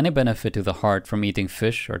refuting any benefit to the heart from eating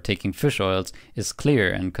fish or taking fish oils is clear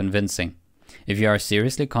and convincing. If you are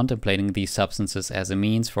seriously contemplating these substances as a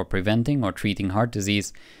means for preventing or treating heart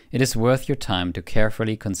disease, it is worth your time to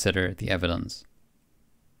carefully consider the evidence.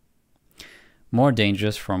 More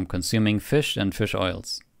dangers from consuming fish and fish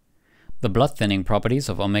oils. The blood-thinning properties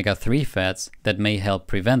of omega-3 fats that may help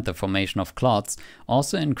prevent the formation of clots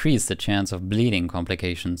also increase the chance of bleeding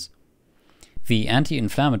complications. The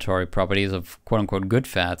anti-inflammatory properties of quote-unquote good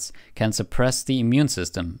fats can suppress the immune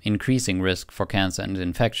system, increasing risk for cancer and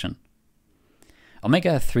infection.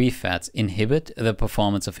 Omega-3 fats inhibit the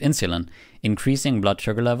performance of insulin, increasing blood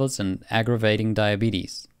sugar levels and aggravating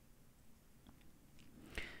diabetes.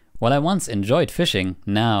 While I once enjoyed fishing,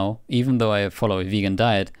 now, even though I follow a vegan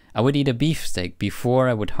diet, I would eat a beefsteak before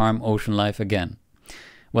I would harm ocean life again.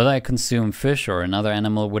 Whether I consume fish or another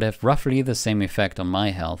animal would have roughly the same effect on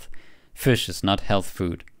my health. Fish is not health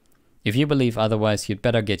food. If you believe otherwise, you'd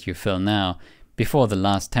better get your fill now, before the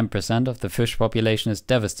last 10% of the fish population is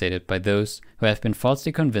devastated by those who have been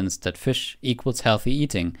falsely convinced that fish equals healthy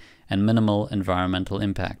eating and minimal environmental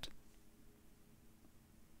impact.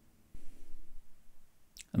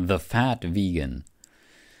 The fat vegan.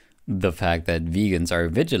 The fact that vegans are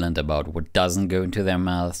vigilant about what doesn't go into their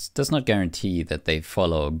mouths does not guarantee that they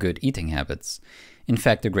follow good eating habits. In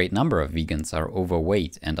fact, a great number of vegans are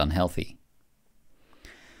overweight and unhealthy.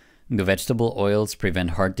 Do vegetable oils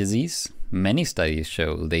prevent heart disease? Many studies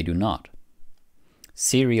show they do not.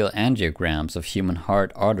 Serial angiograms of human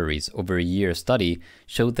heart arteries over a year study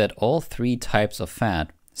showed that all three types of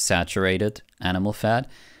fat, saturated, animal fat,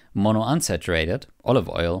 monounsaturated, olive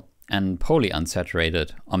oil, and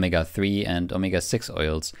polyunsaturated, omega-3 and omega-6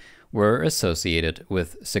 oils, were associated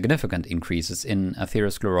with significant increases in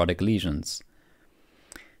atherosclerotic lesions.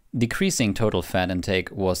 Decreasing total fat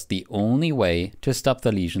intake was the only way to stop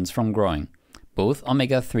the lesions from growing. Both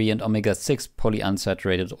omega-3 and omega-6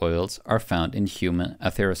 polyunsaturated oils are found in human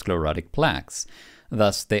atherosclerotic plaques.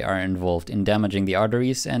 Thus, they are involved in damaging the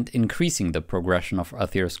arteries and increasing the progression of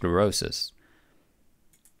atherosclerosis.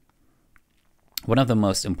 One of the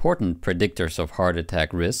most important predictors of heart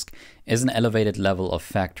attack risk is an elevated level of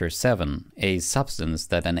factor VII, a substance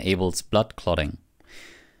that enables blood clotting.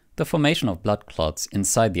 The formation of blood clots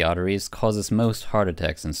inside the arteries causes most heart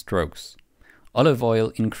attacks and strokes. Olive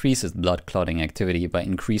oil increases blood clotting activity by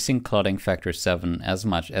increasing clotting factor VII as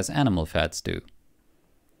much as animal fats do.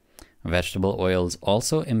 Vegetable oils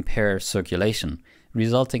also impair circulation,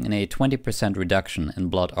 resulting in a 20% reduction in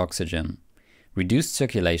blood oxygen. Reduced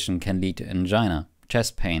circulation can lead to angina,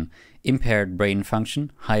 chest pain, impaired brain function,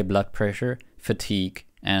 high blood pressure, fatigue,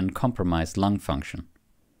 and compromised lung function.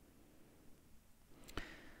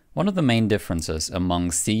 One of the main differences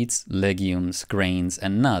among seeds, legumes, grains,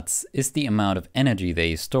 and nuts is the amount of energy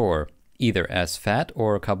they store, either as fat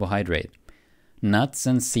or carbohydrate. Nuts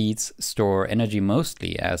and seeds store energy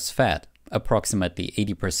mostly as fat. Approximately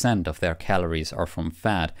 80% of their calories are from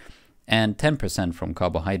fat and 10% from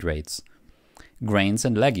carbohydrates. Grains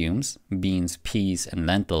and legumes, beans, peas, and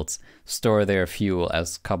lentils, store their fuel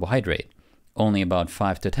as carbohydrate. Only about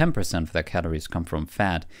 5 to 10% of their calories come from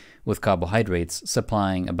fat, with carbohydrates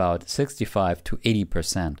supplying about 65 to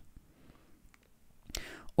 80%.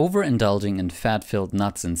 Overindulging in fat-filled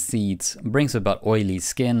nuts and seeds brings about oily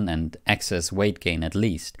skin and excess weight gain at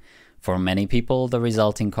least. For many people, the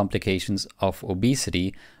resulting complications of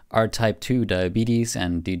obesity are type 2 diabetes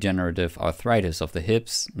and degenerative arthritis of the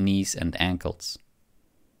hips, knees, and ankles.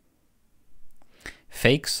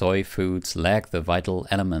 Fake soy foods lack the vital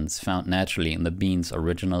elements found naturally in the bean's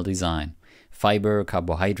original design: fiber,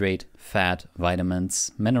 carbohydrate, fat,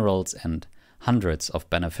 vitamins, minerals, and hundreds of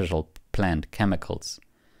beneficial plant chemicals.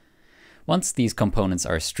 Once these components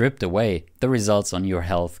are stripped away, the results on your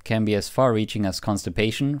health can be as far-reaching as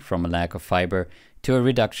constipation from a lack of fiber to a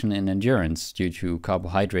reduction in endurance due to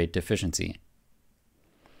carbohydrate deficiency.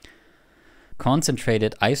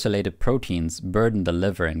 Concentrated, isolated proteins burden the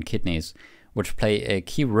liver and kidneys, which play a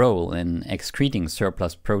key role in excreting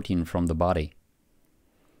surplus protein from the body.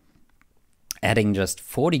 Adding just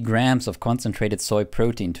 40 grams of concentrated soy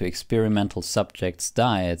protein to experimental subjects'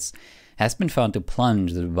 diets has been found to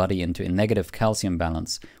plunge the body into a negative calcium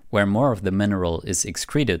balance, where more of the mineral is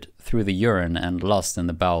excreted through the urine and lost in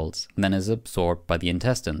the bowels than is absorbed by the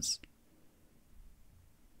intestines.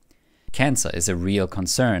 Cancer is a real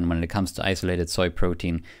concern when it comes to isolated soy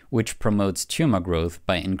protein, which promotes tumor growth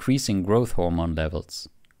by increasing growth hormone levels.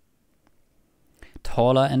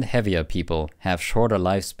 Taller and heavier people have shorter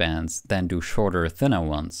lifespans than do shorter, thinner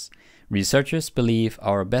ones. Researchers believe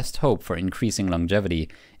our best hope for increasing longevity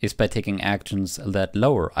is by taking actions that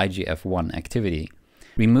lower IGF-1 activity.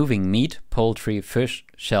 Removing meat, poultry, fish,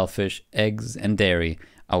 shellfish, eggs, and dairy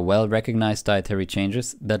are well-recognized dietary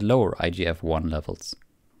changes that lower IGF-1 levels.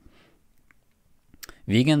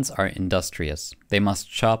 Vegans are industrious. They must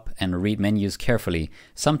shop and read menus carefully,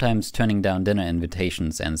 sometimes turning down dinner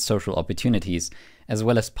invitations and social opportunities as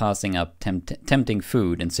well as passing up tempting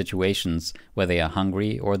food in situations where they are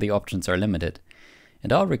hungry or the options are limited.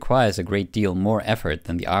 It all requires a great deal more effort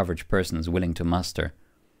than the average person is willing to muster.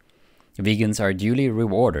 Vegans are duly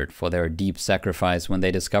rewarded for their deep sacrifice when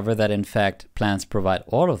they discover that in fact plants provide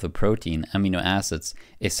all of the protein, amino acids,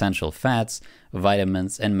 essential fats,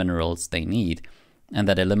 vitamins and minerals they need, and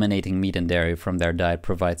that eliminating meat and dairy from their diet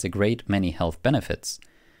provides a great many health benefits.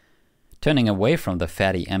 Turning away from the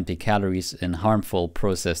fatty, empty calories in harmful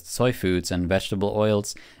processed soy foods and vegetable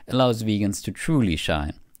oils allows vegans to truly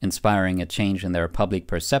shine, inspiring a change in their public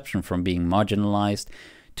perception from being marginalized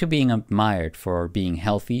to being admired for being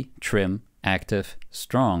healthy, trim, active,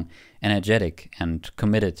 strong, energetic, and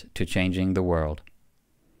committed to changing the world.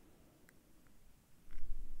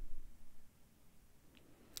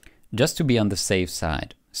 Just to be on the safe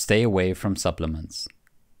side, stay away from supplements.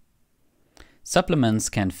 Supplements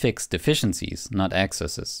can fix deficiencies, not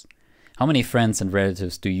excesses. How many friends and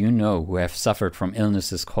relatives do you know who have suffered from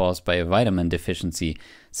illnesses caused by a vitamin deficiency,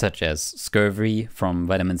 such as scurvy from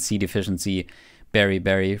vitamin C deficiency,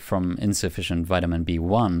 beriberi from insufficient vitamin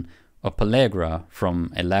B1, or pellagra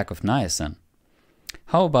from a lack of niacin?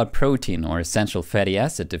 How about protein or essential fatty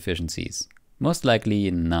acid deficiencies? Most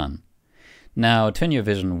likely none. Now turn your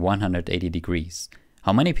vision 180 degrees.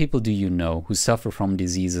 How many people do you know who suffer from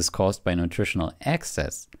diseases caused by nutritional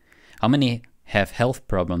excess? How many have health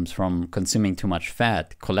problems from consuming too much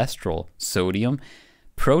fat, cholesterol, sodium,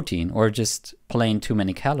 protein, or just plain too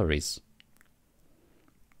many calories?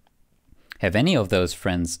 Have any of those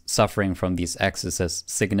friends suffering from these excesses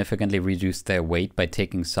significantly reduced their weight by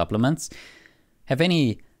taking supplements? Have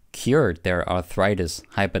any cured their arthritis,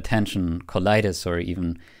 hypertension, colitis, or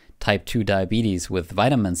even type 2 diabetes with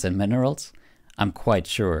vitamins and minerals? I'm quite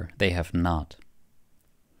sure they have not.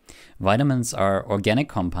 Vitamins are organic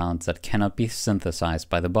compounds that cannot be synthesized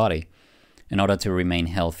by the body. In order to remain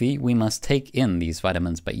healthy, we must take in these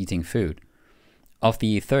vitamins by eating food. Of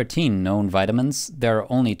the 13 known vitamins, there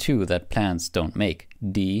are only 2 that plants don't make,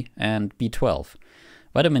 D and B12.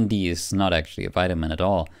 Vitamin D is not actually a vitamin at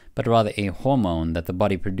all, but rather a hormone that the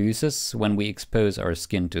body produces when we expose our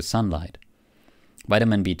skin to sunlight.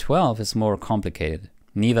 Vitamin B12 is more complicated.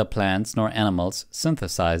 Neither plants nor animals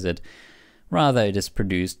synthesize it, rather it is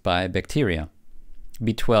produced by bacteria.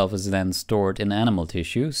 B12 is then stored in animal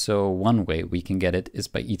tissue, so one way we can get it is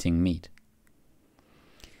by eating meat.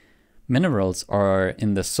 Minerals are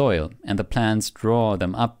in the soil, and the plants draw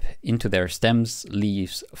them up into their stems,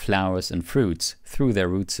 leaves, flowers, and fruits through their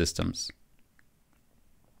root systems.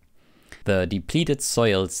 The depleted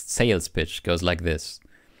soil's sales pitch goes like this.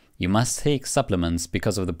 You must take supplements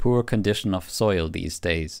because of the poor condition of soil these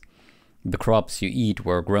days. The crops you eat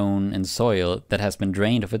were grown in soil that has been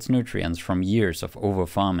drained of its nutrients from years of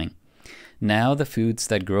over-farming. Now the foods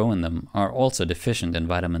that grow in them are also deficient in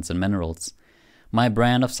vitamins and minerals. My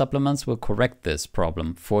brand of supplements will correct this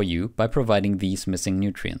problem for you by providing these missing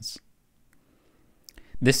nutrients.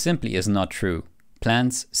 This simply is not true.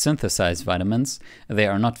 Plants synthesize vitamins, they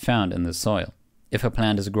are not found in the soil. If a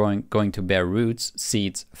plant is going to bear roots,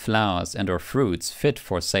 seeds, flowers, and/or fruits fit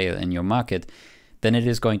for sale in your market, then it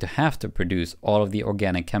is going to have to produce all of the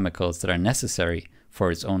organic chemicals that are necessary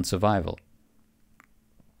for its own survival.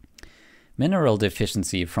 Mineral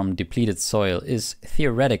deficiency from depleted soil is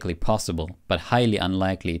theoretically possible, but highly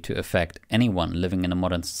unlikely to affect anyone living in a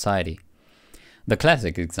modern society. The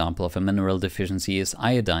classic example of a mineral deficiency is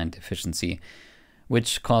iodine deficiency,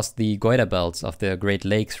 which caused the goiter belts of the Great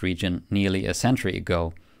Lakes region nearly a century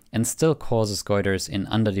ago, and still causes goiters in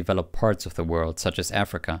underdeveloped parts of the world, such as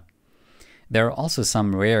Africa. There are also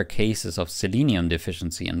some rare cases of selenium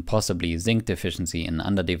deficiency and possibly zinc deficiency in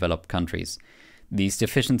underdeveloped countries. These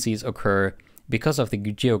deficiencies occur because of the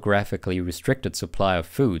geographically restricted supply of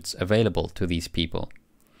foods available to these people.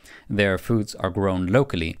 Their foods are grown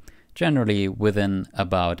locally, generally within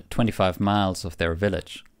about 25 miles of their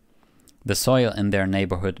village. The soil in their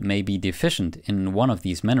neighborhood may be deficient in one of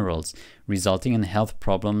these minerals, resulting in health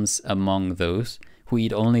problems among those who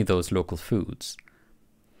eat only those local foods.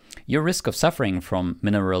 Your risk of suffering from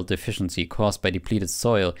mineral deficiency caused by depleted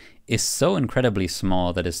soil is so incredibly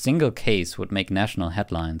small that a single case would make national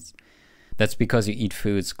headlines. That's because you eat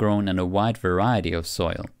foods grown in a wide variety of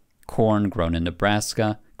soil. Corn grown in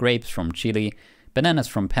Nebraska, grapes from Chile, bananas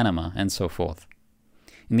from Panama, and so forth.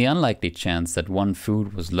 In the unlikely chance that one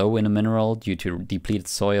food was low in a mineral due to depleted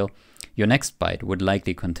soil, your next bite would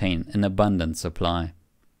likely contain an abundant supply.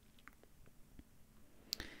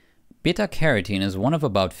 Beta-carotene is one of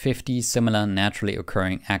about 50 similar naturally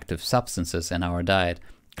occurring active substances in our diet,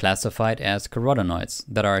 classified as carotenoids,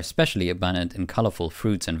 that are especially abundant in colorful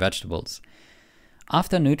fruits and vegetables.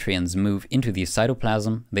 After nutrients move into the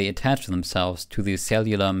cytoplasm, they attach themselves to the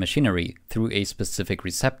cellular machinery through a specific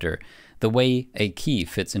receptor, the way a key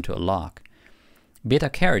fits into a lock.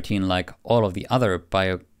 Beta-carotene, like all of the other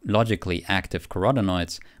biologically active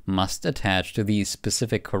carotenoids, must attach to these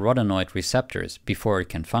specific carotenoid receptors before it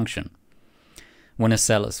can function. When a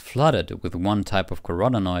cell is flooded with one type of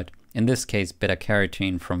carotenoid, in this case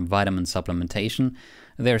beta-carotene from vitamin supplementation,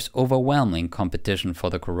 there's overwhelming competition for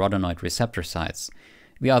the carotenoid receptor sites.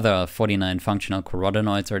 The other 49 functional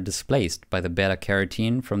carotenoids are displaced by the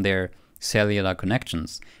beta-carotene from their cellular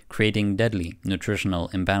connections, creating deadly nutritional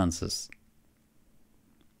imbalances.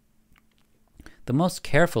 The most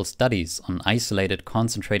careful studies on isolated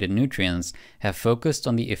concentrated nutrients have focused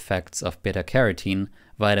on the effects of beta-carotene,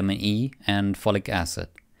 vitamin E, and folic acid.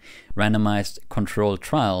 Randomized controlled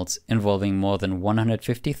trials involving more than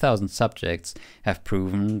 150,000 subjects have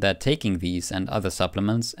proven that taking these and other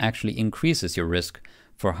supplements actually increases your risk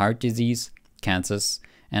for heart disease, cancers,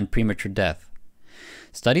 and premature death.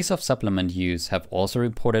 Studies of supplement use have also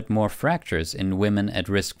reported more fractures in women at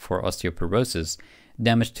risk for osteoporosis,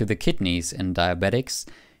 damage to the kidneys in diabetics,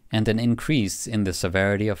 and an increase in the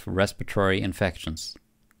severity of respiratory infections.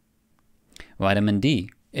 Vitamin D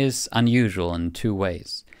is unusual in two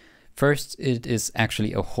ways. First, it is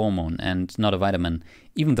actually a hormone and not a vitamin,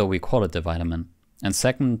 even though we call it a vitamin. And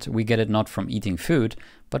second, we get it not from eating food,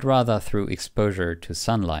 but rather through exposure to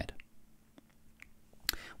sunlight.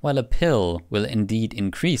 While a pill will indeed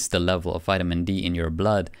increase the level of vitamin D in your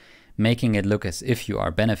blood, making it look as if you are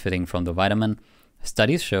benefiting from the vitamin,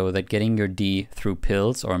 studies show that getting your D through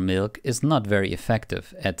pills or milk is not very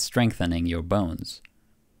effective at strengthening your bones.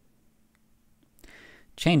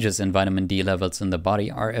 Changes in vitamin D levels in the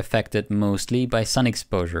body are affected mostly by sun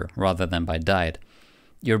exposure rather than by diet.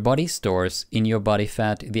 Your body stores in your body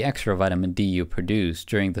fat the extra vitamin D you produce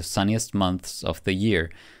during the sunniest months of the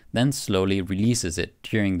year, then slowly releases it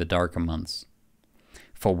during the darker months.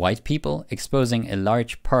 For white people, exposing a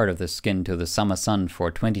large part of the skin to the summer sun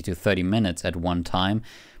for 20 to 30 minutes at one time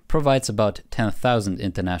provides about 10,000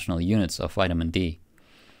 international units of vitamin D.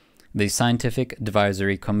 The Scientific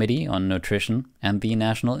Advisory Committee on Nutrition and the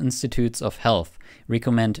National Institutes of Health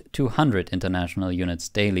recommend 200 international units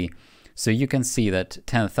daily, so you can see that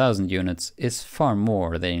 10,000 units is far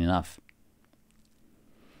more than enough.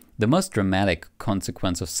 The most dramatic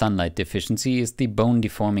consequence of sunlight deficiency is the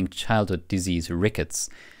bone-deforming childhood disease rickets,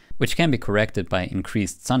 which can be corrected by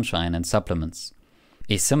increased sunshine and supplements.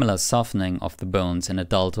 A similar softening of the bones in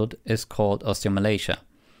adulthood is called osteomalacia.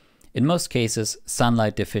 In most cases,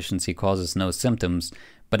 sunlight deficiency causes no symptoms,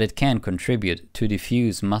 but it can contribute to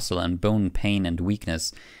diffuse muscle and bone pain and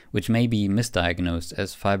weakness, which may be misdiagnosed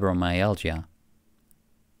as fibromyalgia.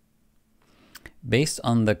 Based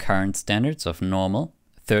on the current standards of normal,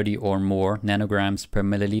 30 or more nanograms per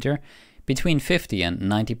milliliter, between 50 and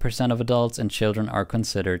 90% of adults and children are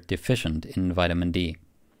considered deficient in vitamin D.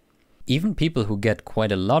 Even people who get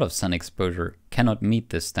quite a lot of sun exposure cannot meet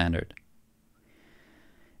this standard.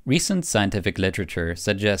 Recent scientific literature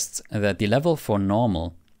suggests that the level for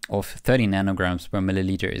normal of 30 nanograms per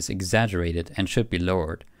milliliter is exaggerated and should be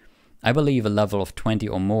lowered. I believe a level of 20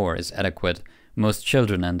 or more is adequate. Most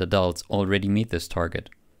children and adults already meet this target.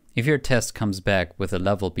 If your test comes back with a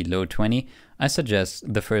level below 20, I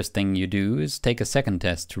suggest the first thing you do is take a second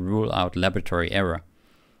test to rule out laboratory error.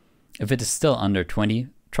 If it is still under 20,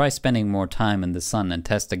 try spending more time in the sun and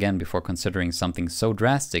test again before considering something so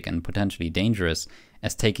drastic and potentially dangerous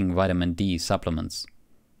as taking vitamin D supplements.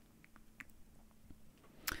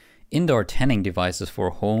 Indoor tanning devices for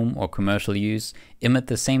home or commercial use emit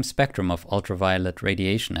the same spectrum of ultraviolet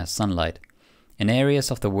radiation as sunlight. In areas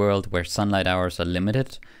of the world where sunlight hours are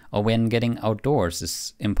limited, or when getting outdoors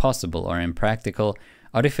is impossible or impractical,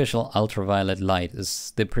 artificial ultraviolet light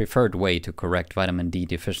is the preferred way to correct vitamin D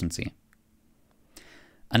deficiency.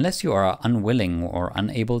 Unless you are unwilling or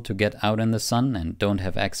unable to get out in the sun and don't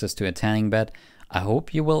have access to a tanning bed, I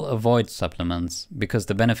hope you will avoid supplements because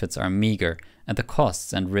the benefits are meager and the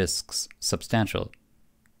costs and risks substantial.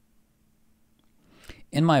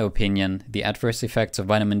 In my opinion, the adverse effects of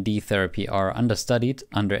vitamin D therapy are understudied,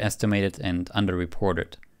 underestimated, and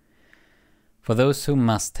underreported. For those who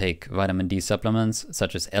must take vitamin D supplements,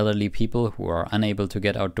 such as elderly people who are unable to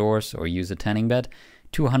get outdoors or use a tanning bed,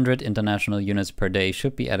 200 international units per day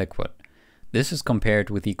should be adequate. This is compared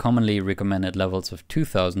with the commonly recommended levels of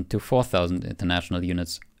 2,000 to 4,000 international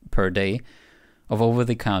units per day of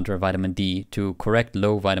over-the-counter vitamin D to correct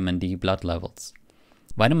low vitamin D blood levels.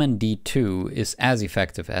 Vitamin D2 is as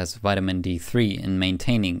effective as vitamin D3 in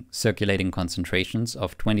maintaining circulating concentrations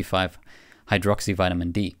of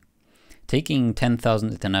 25-hydroxyvitamin D. Taking 10,000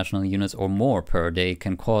 international units or more per day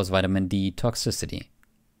can cause vitamin D toxicity.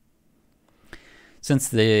 Since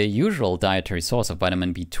the usual dietary source of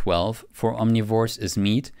vitamin B12 for omnivores is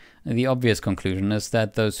meat, the obvious conclusion is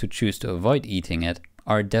that those who choose to avoid eating it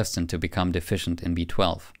are destined to become deficient in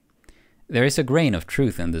B12. There is a grain of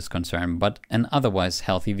truth in this concern, but an otherwise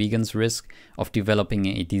healthy vegan's risk of developing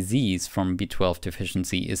a disease from B12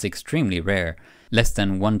 deficiency is extremely rare, less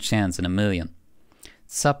than 1 chance in a million.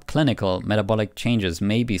 Subclinical metabolic changes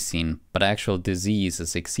may be seen, but actual disease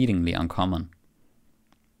is exceedingly uncommon.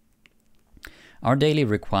 Our daily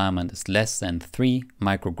requirement is less than 3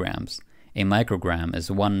 micrograms. A microgram is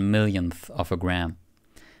 1/1,000,000th of a gram.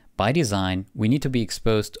 By design, we need to be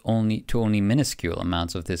exposed to only minuscule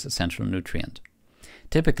amounts of this essential nutrient.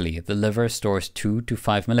 Typically, the liver stores 2 to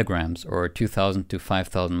 5 milligrams or 2,000 to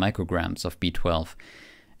 5,000 micrograms of B12,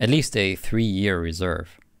 at least a 3-year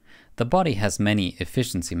reserve. The body has many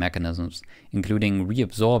efficiency mechanisms, including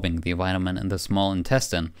reabsorbing the vitamin in the small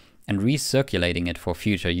intestine and recirculating it for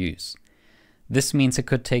future use. This means it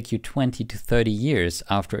could take you 20 to 30 years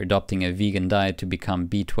after adopting a vegan diet to become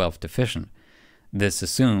B12 deficient. This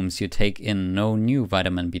assumes you take in no new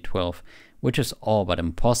vitamin B12, which is all but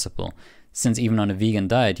impossible, since even on a vegan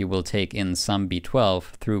diet you will take in some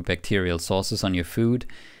B12 through bacterial sources on your food,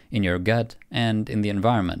 in your gut, and in the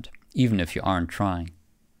environment, even if you aren't trying.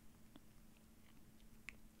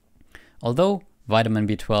 Although vitamin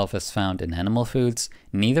B12 is found in animal foods,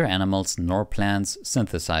 neither animals nor plants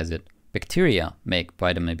synthesize it. Bacteria make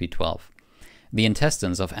vitamin B12. The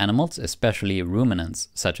intestines of animals, especially ruminants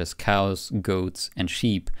such as cows, goats, and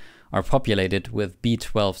sheep, are populated with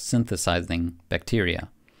B12 synthesizing bacteria.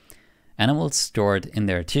 Animals store it in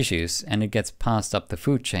their tissues, and it gets passed up the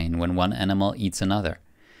food chain when one animal eats another.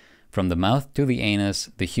 From the mouth to the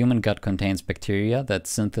anus, the human gut contains bacteria that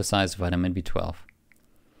synthesize vitamin B12.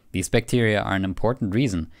 These bacteria are an important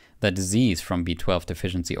reason that disease from B12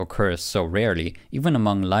 deficiency occurs so rarely, even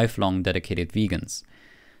among lifelong dedicated vegans.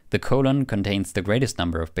 The colon contains the greatest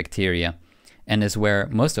number of bacteria and is where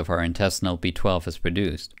most of our intestinal B12 is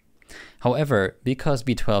produced. However, because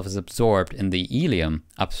B12 is absorbed in the ileum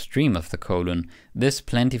upstream of the colon, this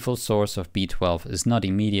plentiful source of B12 is not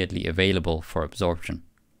immediately available for absorption.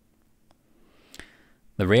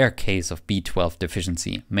 The rare case of B12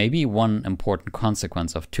 deficiency may be one important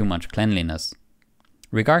consequence of too much cleanliness.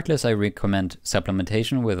 Regardless, I recommend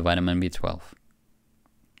supplementation with vitamin B12.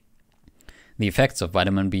 The effects of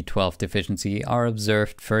vitamin B12 deficiency are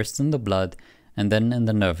observed first in the blood and then in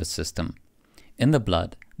the nervous system. In the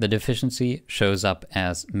blood, the deficiency shows up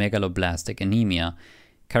as megaloblastic anemia,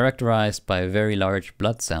 characterized by very large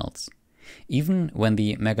blood cells. Even when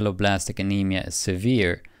the megaloblastic anemia is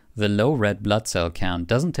severe, the low red blood cell count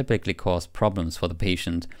doesn't typically cause problems for the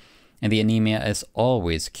patient, and the anemia is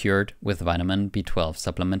always cured with vitamin B12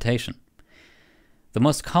 supplementation. The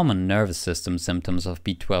most common nervous system symptoms of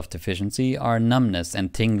B12 deficiency are numbness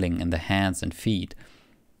and tingling in the hands and feet.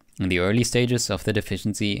 In the early stages of the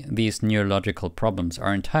deficiency, these neurological problems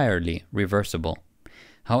are entirely reversible.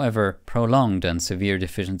 However, prolonged and severe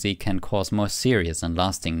deficiency can cause more serious and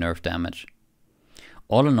lasting nerve damage.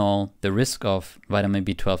 All in all, the risk of vitamin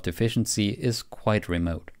B12 deficiency is quite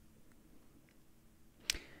remote.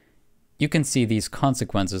 You can see these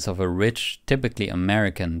consequences of a rich, typically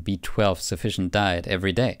American B12 sufficient diet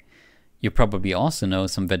every day. You probably also know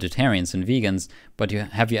some vegetarians and vegans, but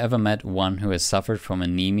have you ever met one who has suffered from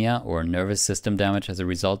anemia or nervous system damage as a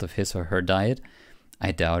result of his or her diet?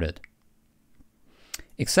 I doubt it.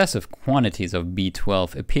 Excessive quantities of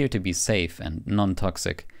B12 appear to be safe and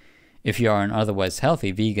non-toxic. If you are an otherwise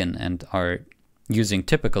healthy vegan and are using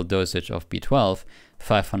typical dosage of B12,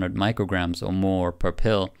 500 micrograms or more per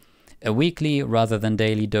pill, a weekly rather than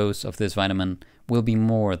daily dose of this vitamin will be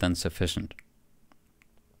more than sufficient.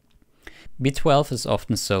 B12 is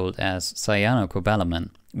often sold as cyanocobalamin,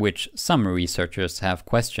 which some researchers have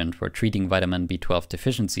questioned for treating vitamin B12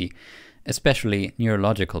 deficiency, especially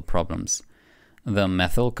neurological problems. The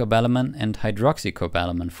methylcobalamin and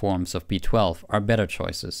hydroxycobalamin forms of B12 are better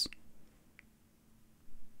choices.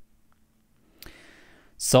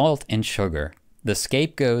 Salt and sugar, the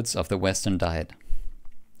scapegoats of the Western diet.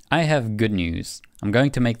 I have good news. I'm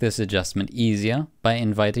going to make this adjustment easier by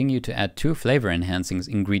inviting you to add 2 flavor-enhancing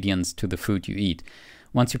ingredients to the food you eat,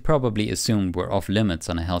 ones you probably assumed were off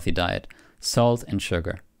limits on a healthy diet: salt and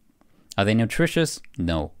sugar. Are they nutritious?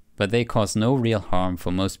 No, but they cause no real harm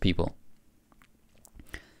for most people.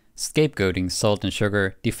 Scapegoating salt and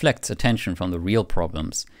sugar deflects attention from the real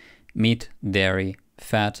problems: meat, dairy,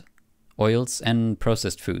 fat, oils, and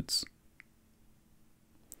processed foods.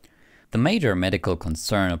 The major medical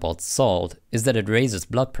concern about salt is that it raises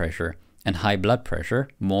blood pressure, And high blood pressure,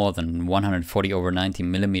 more than 140/90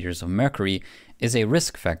 millimeters of mercury, is a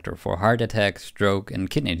risk factor for heart attack, stroke, and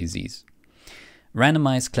kidney disease.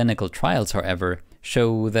 Randomized clinical trials, however,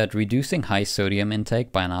 show that reducing high sodium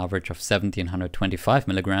intake by an average of 1725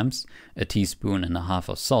 milligrams, a teaspoon and a half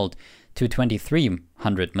of salt, to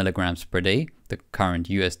 2300 milligrams per day, the current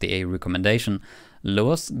USDA recommendation,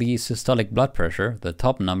 lowers the systolic blood pressure, the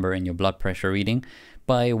top number in your blood pressure reading,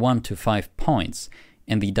 by 1 to 5 points,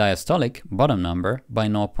 and the diastolic, bottom number, by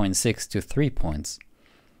 0.6 to 3 points.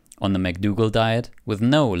 On the McDougall diet, with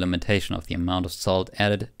no limitation of the amount of salt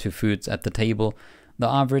added to foods at the table, the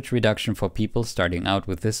average reduction for people starting out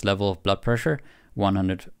with this level of blood pressure,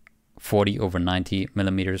 140/90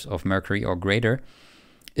 millimeters of mercury or greater,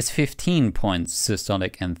 is 15 points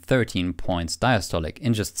systolic and 13 points diastolic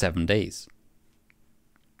in just 7 days.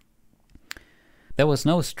 There was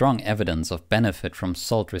no strong evidence of benefit from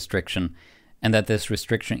salt restriction, and that this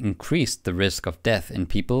restriction increased the risk of death in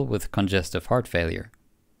people with congestive heart failure.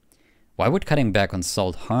 Why would cutting back on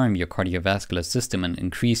salt harm your cardiovascular system and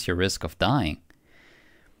increase your risk of dying?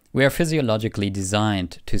 We are physiologically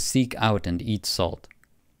designed to seek out and eat salt.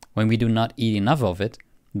 When we do not eat enough of it,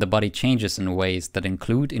 the body changes in ways that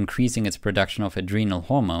include increasing its production of adrenal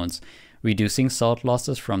hormones, reducing salt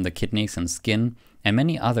losses from the kidneys and skin, and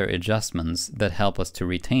many other adjustments that help us to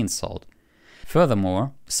retain salt.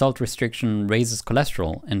 Furthermore, salt restriction raises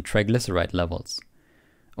cholesterol and triglyceride levels.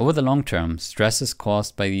 Over the long term, stresses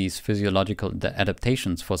caused by these physiological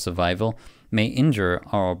adaptations for survival may injure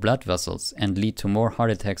our blood vessels and lead to more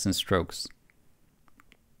heart attacks and strokes.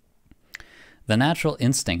 The natural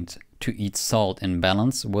instinct to eat salt in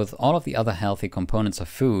balance with all of the other healthy components of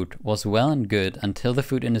food was well and good until the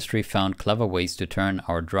food industry found clever ways to turn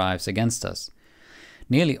our drives against us.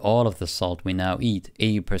 Nearly all of the salt we now eat,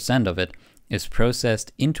 80% of it, is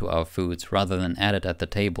processed into our foods rather than added at the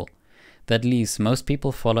table. That leaves most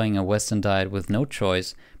people following a Western diet with no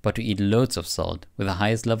choice but to eat loads of salt, with the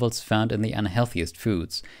highest levels found in the unhealthiest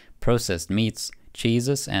foods, processed meats,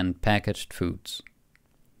 cheeses, and packaged foods.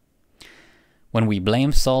 When we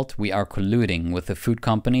blame salt, we are colluding with the food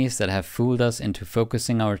companies that have fooled us into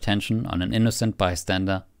focusing our attention on an innocent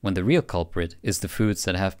bystander, when the real culprit is the foods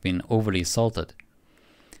that have been overly salted.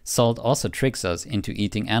 Salt also tricks us into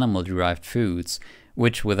eating animal-derived foods,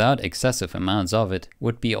 which without excessive amounts of it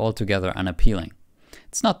would be altogether unappealing.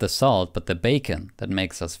 It's not the salt, but the bacon that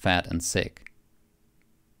makes us fat and sick.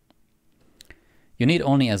 You need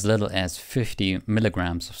only as little as 50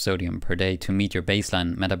 milligrams of sodium per day to meet your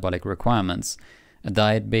baseline metabolic requirements. A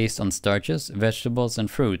diet based on starches, vegetables, and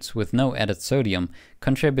fruits with no added sodium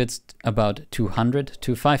contributes about 200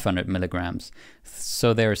 to 500 milligrams,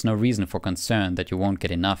 so there is no reason for concern that you won't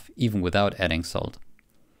get enough even without adding salt.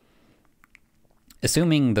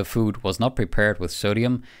 Assuming the food was not prepared with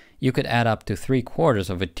sodium, you could add up to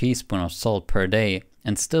 3/4 of a teaspoon of salt per day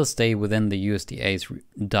and still stay within the USDA's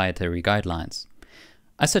dietary guidelines.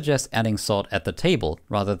 I suggest adding salt at the table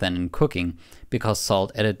rather than in cooking, because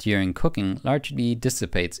salt added during cooking largely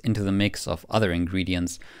dissipates into the mix of other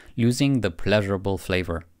ingredients, losing the pleasurable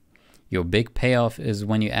flavor. Your big payoff is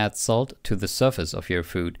when you add salt to the surface of your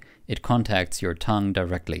food. It contacts your tongue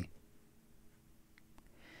directly.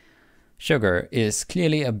 Sugar is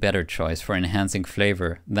clearly a better choice for enhancing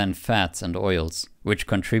flavor than fats and oils, which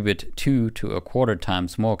contribute 2 to 1/4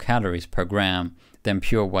 times more calories per gram than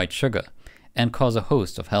pure white sugar, and cause a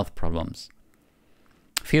host of health problems.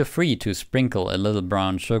 Feel free to sprinkle a little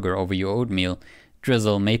brown sugar over your oatmeal,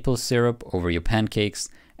 drizzle maple syrup over your pancakes,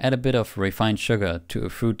 add a bit of refined sugar to a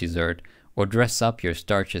fruit dessert, or dress up your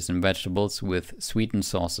starches and vegetables with sweetened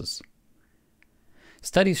sauces.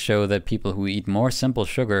 Studies show that people who eat more simple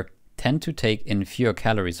sugar tend to take in fewer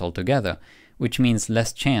calories altogether, which means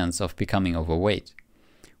less chance of becoming overweight.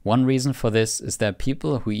 One reason for this is that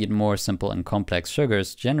people who eat more simple and complex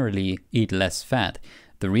sugars generally eat less fat,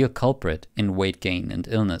 the real culprit in weight gain and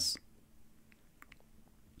illness.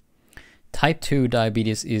 Type 2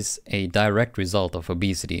 diabetes is a direct result of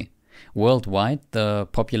obesity. Worldwide, the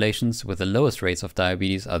populations with the lowest rates of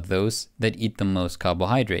diabetes are those that eat the most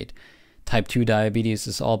carbohydrate. Type 2 diabetes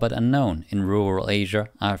is all but unknown in rural Asia,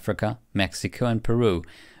 Africa, Mexico, and Peru,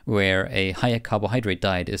 where a higher carbohydrate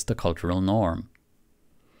diet is the cultural norm.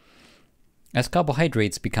 As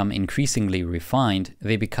carbohydrates become increasingly refined,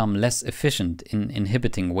 they become less efficient in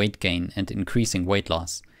inhibiting weight gain and increasing weight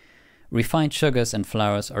loss. Refined sugars and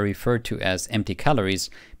flours are referred to as empty calories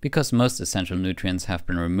because most essential nutrients have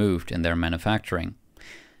been removed in their manufacturing.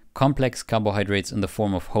 Complex carbohydrates in the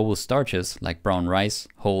form of whole starches like brown rice,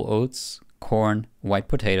 whole oats, corn, white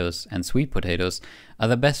potatoes, and sweet potatoes are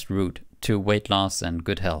the best route to weight loss and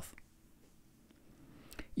good health.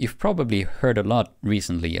 You've probably heard a lot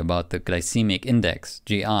recently about the glycemic index,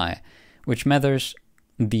 GI, which measures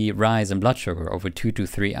the rise in blood sugar over 2 to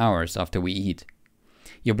 3 hours after we eat.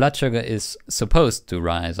 Your blood sugar is supposed to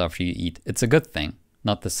rise after you eat. It's a good thing,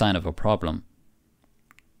 not the sign of a problem.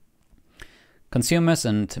 Consumers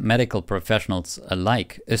and medical professionals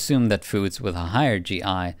alike assume that foods with a higher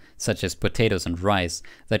GI, such as potatoes and rice,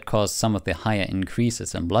 that cause some of the higher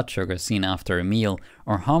increases in blood sugar seen after a meal,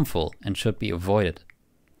 are harmful and should be avoided.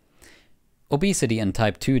 Obesity and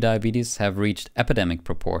type 2 diabetes have reached epidemic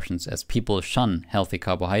proportions as people shun healthy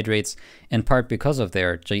carbohydrates, in part because of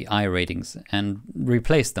their GI ratings, and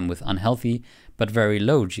replace them with unhealthy but very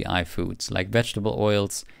low GI foods like vegetable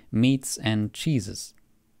oils, meats, and cheeses.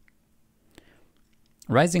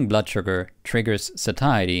 Rising blood sugar triggers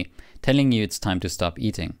satiety, telling you it's time to stop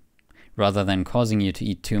eating. Rather than causing you to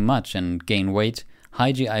eat too much and gain weight,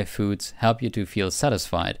 high GI foods help you to feel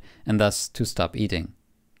satisfied and thus to stop eating.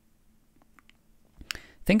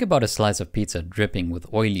 Think about a slice of pizza dripping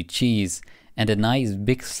with oily cheese and a nice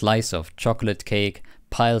big slice of chocolate cake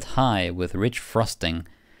piled high with rich frosting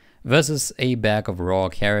versus a bag of raw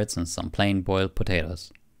carrots and some plain boiled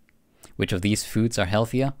potatoes. Which of these foods are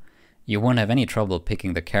healthier? You won't have any trouble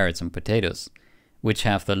picking the carrots and potatoes. Which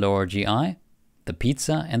have the lower GI? The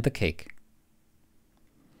pizza and the cake.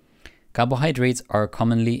 Carbohydrates are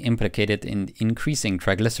commonly implicated in increasing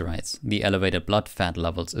triglycerides, the elevated blood fat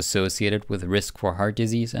levels associated with risk for heart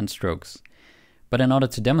disease and strokes. But in order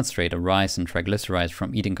to demonstrate a rise in triglycerides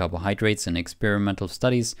from eating carbohydrates in experimental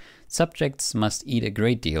studies, subjects must eat a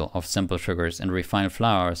great deal of simple sugars and refined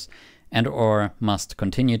flours, and/or must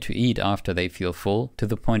continue to eat after they feel full to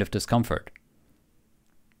the point of discomfort.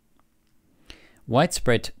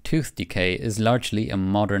 Widespread tooth decay is largely a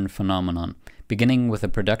modern phenomenon, beginning with the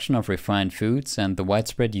production of refined foods and the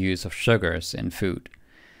widespread use of sugars in food.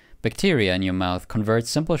 Bacteria in your mouth convert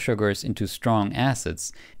simple sugars into strong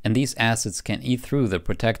acids, and these acids can eat through the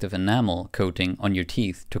protective enamel coating on your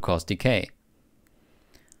teeth to cause decay.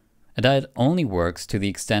 A diet only works to the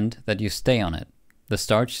extent that you stay on it. The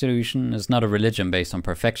starch solution is not a religion based on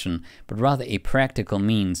perfection, but rather a practical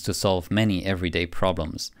means to solve many everyday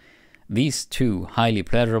problems. These two highly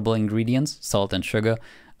pleasurable ingredients, salt and sugar,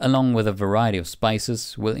 along with a variety of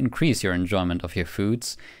spices, will increase your enjoyment of your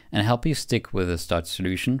foods and help you stick with the starch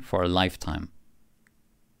solution for a lifetime.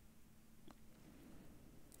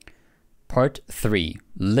 Part 3.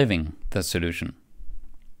 Living the solution.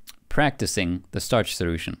 Practicing the starch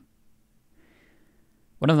solution.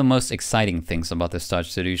 One of the most exciting things about the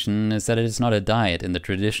starch solution is that it is not a diet in the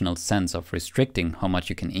traditional sense of restricting how much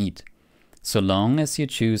you can eat. So long as you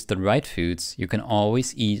choose the right foods, you can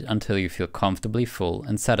always eat until you feel comfortably full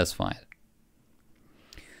and satisfied.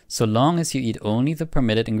 So long as you eat only the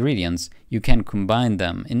permitted ingredients, you can combine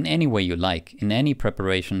them in any way you like, in any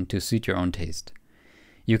preparation to suit your own taste.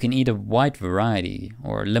 You can eat a wide variety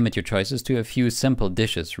or limit your choices to a few simple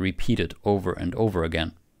dishes repeated over and over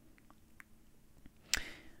again.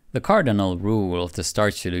 The cardinal rule of the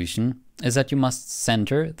starch solution is that you must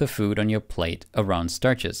center the food on your plate around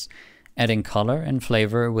starches, adding color and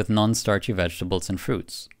flavor with non-starchy vegetables and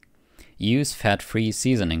fruits. Use fat-free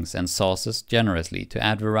seasonings and sauces generously to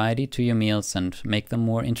add variety to your meals and make them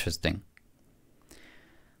more interesting.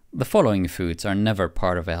 The following foods are never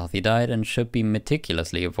part of a healthy diet and should be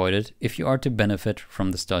meticulously avoided if you are to benefit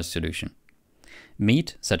from the starch solution.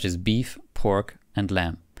 Meat, such as beef, pork, and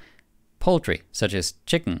lamb. Poultry, such as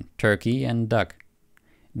chicken, turkey, and duck.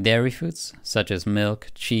 Dairy foods, such as milk,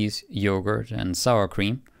 cheese, yogurt, and sour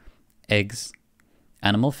cream. Eggs.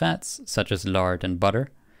 Animal fats, such as lard and butter.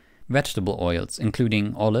 Vegetable oils,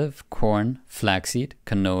 including olive, corn, flaxseed,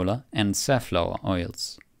 canola, and safflower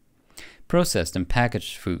oils. Processed and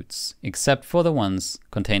packaged foods, except for the ones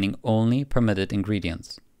containing only permitted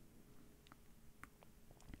ingredients.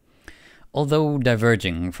 Although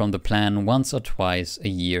diverging from the plan once or twice a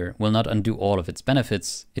year will not undo all of its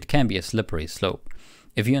benefits, it can be a slippery slope.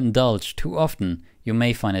 If you indulge too often, you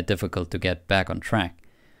may find it difficult to get back on track.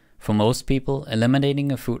 For most people,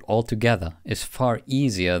 eliminating a food altogether is far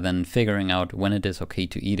easier than figuring out when it is okay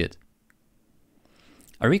to eat it.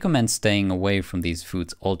 I recommend staying away from these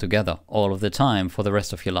foods altogether, all of the time, for the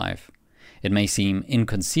rest of your life. It may seem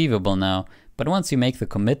inconceivable now, but once you make the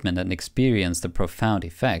commitment and experience the profound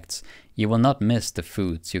effects, you will not miss the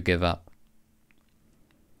foods you give up.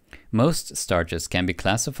 Most starches can be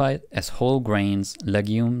classified as whole grains,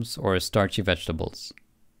 legumes, or starchy vegetables.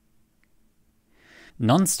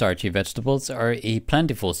 Non-starchy vegetables are a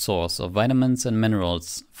plentiful source of vitamins and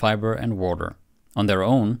minerals, fiber and water. On their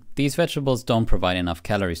own, these vegetables don't provide enough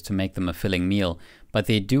calories to make them a filling meal, but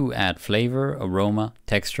they do add flavor, aroma,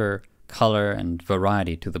 texture, color, and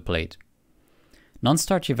variety to the plate.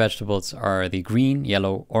 Non-starchy vegetables are the green,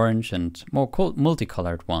 yellow, orange, and more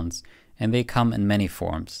multicolored ones, and they come in many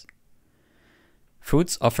forms.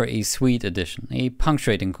 Fruits offer a sweet addition, a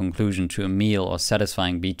punctuating conclusion to a meal or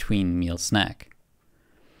satisfying between-meal snack.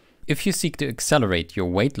 If you seek to accelerate your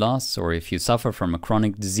weight loss, or if you suffer from a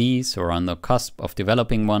chronic disease or are on the cusp of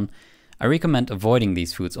developing one, I recommend avoiding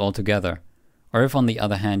these foods altogether. Or if on the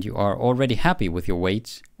other hand you are already happy with your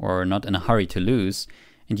weight or not in a hurry to lose,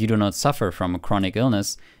 and you do not suffer from a chronic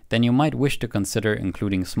illness, then you might wish to consider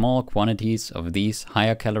including small quantities of these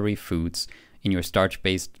higher calorie foods in your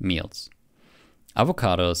starch-based meals.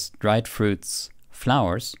 Avocados, dried fruits,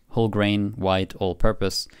 flours, whole grain, white,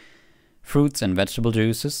 all-purpose, fruits and vegetable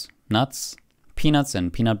juices, nuts, peanuts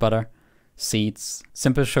and peanut butter, seeds,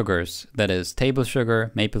 simple sugars, that is table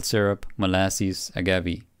sugar, maple syrup, molasses,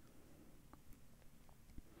 agave.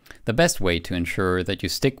 The best way to ensure that you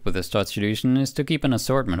stick with the starch solution is to keep an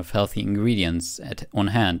assortment of healthy ingredients on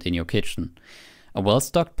hand in your kitchen. A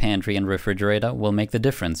well-stocked pantry and refrigerator will make the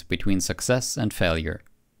difference between success and failure.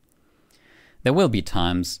 There will be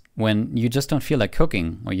times when you just don't feel like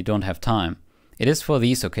cooking or you don't have time. It is for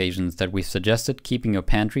these occasions that we've suggested keeping your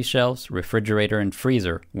pantry shelves, refrigerator and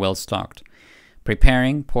freezer well stocked.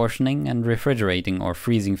 Preparing, portioning and refrigerating or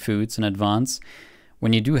freezing foods in advance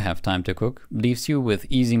when you do have time to cook leaves you with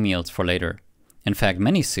easy meals for later. In fact,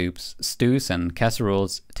 many soups, stews and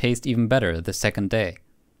casseroles taste even better the second day.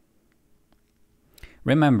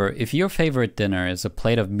 Remember, if your favorite dinner is a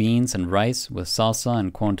plate of beans and rice with salsa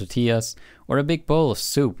and corn tortillas, or a big bowl of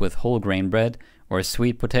soup with whole grain bread, or a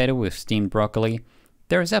sweet potato with steamed broccoli,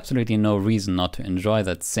 there is absolutely no reason not to enjoy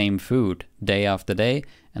that same food day after day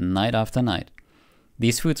and night after night.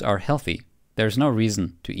 These foods are healthy. There's no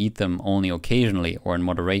reason to eat them only occasionally or in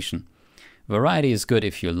moderation. Variety is good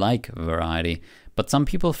if you like variety, but some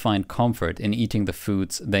people find comfort in eating the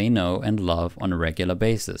foods they know and love on a regular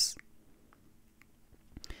basis.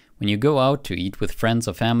 When you go out to eat with friends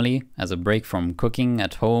or family, as a break from cooking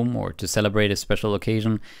at home or to celebrate a special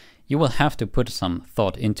occasion, you will have to put some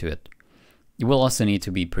thought into it. You will also need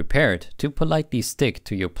to be prepared to politely stick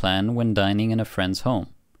to your plan when dining in a friend's home.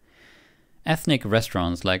 Ethnic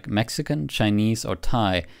restaurants like Mexican, Chinese or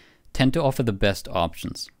Thai tend to offer the best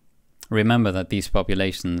options. Remember that these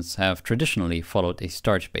populations have traditionally followed a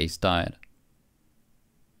starch-based diet.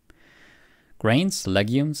 Grains,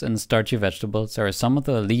 legumes and starchy vegetables are some of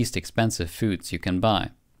the least expensive foods you can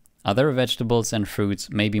buy. Other vegetables and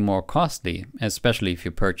fruits may be more costly, especially if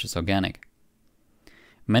you purchase organic.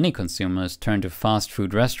 Many consumers turn to fast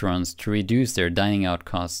food restaurants to reduce their dining out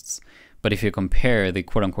costs, but if you compare the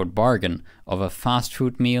quote-unquote bargain of a fast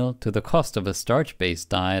food meal to the cost of a starch-based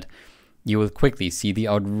diet, you will quickly see the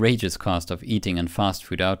outrageous cost of eating in fast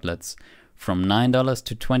food outlets, from $9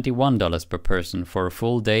 to $21 per person for a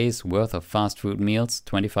full day's worth of fast food meals,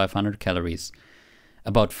 2,500 calories.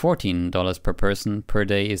 About $14 per person per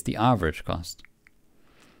day is the average cost.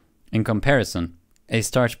 In comparison, a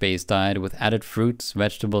starch-based diet with added fruits,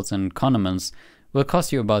 vegetables and condiments will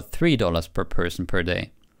cost you about $3 per person per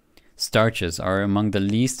day. Starches are among the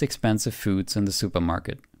least expensive foods in the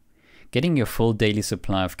supermarket. Getting your full daily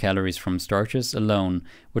supply of calories from starches alone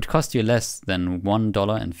would cost you less than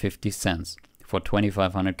 $1.50 for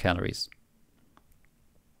 2,500 calories.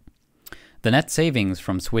 The net savings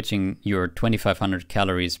from switching your 2,500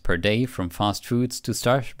 calories per day from fast foods to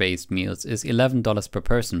starch-based meals is $11 per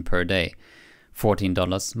person per day,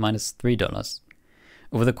 $14 minus $3.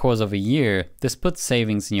 Over the course of a year, this puts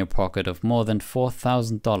savings in your pocket of more than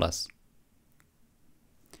 $4,000.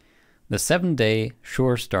 The 7-Day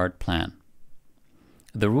Sure Start Plan.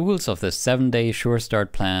 The rules of the 7-Day Sure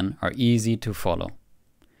Start Plan are easy to follow.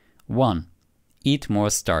 1. Eat more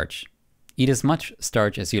starch. Eat as much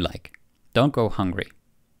starch as you like. Don't go hungry.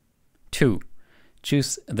 2.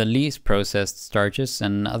 Choose the least processed starches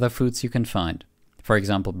and other foods you can find. For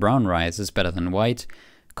example, brown rice is better than white.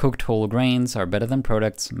 Cooked whole grains are better than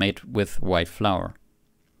products made with white flour.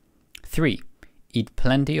 3. Eat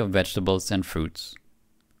plenty of vegetables and fruits.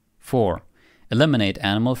 4. Eliminate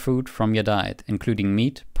animal food from your diet, including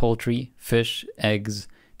meat, poultry, fish, eggs,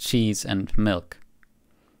 cheese, and milk.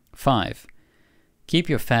 5. Keep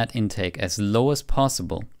your fat intake as low as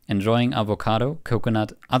possible, enjoying avocado,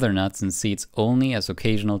 coconut, other nuts, and seeds only as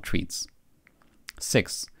occasional treats.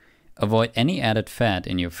 6. Avoid any added fat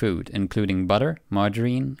in your food, including butter,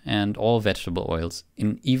 margarine, and all vegetable oils,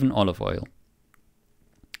 even olive oil.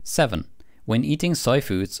 7. When eating soy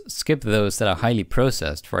foods, skip those that are highly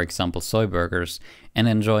processed, for example soy burgers, and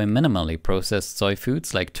enjoy minimally processed soy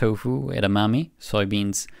foods like tofu, edamame,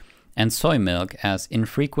 soybeans, and soy milk as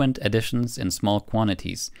infrequent additions in small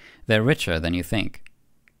quantities. They're richer than you think.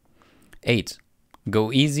 8.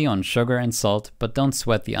 Go easy on sugar and salt, but don't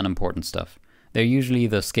sweat the unimportant stuff. They're usually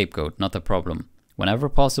the scapegoat, not the problem. Whenever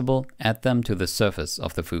possible, add them to the surface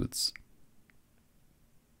of the foods.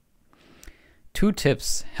 2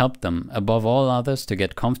 tips help them, above all others, to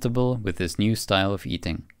get comfortable with this new style of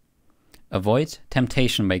eating. Avoid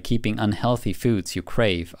temptation by keeping unhealthy foods you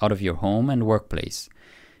crave out of your home and workplace.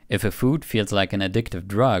 If a food feels like an addictive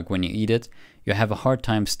drug when you eat it, you have a hard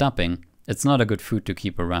time stopping, it's not a good food to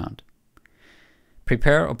keep around.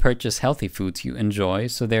 Prepare or purchase healthy foods you enjoy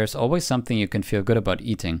so there's always something you can feel good about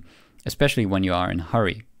eating, especially when you are in a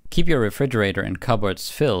hurry. Keep your refrigerator and cupboards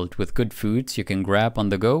filled with good foods you can grab on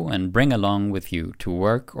the go and bring along with you to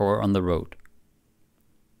work or on the road.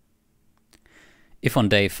 If on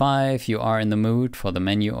day 5 you are in the mood for the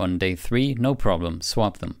menu on day 3, no problem,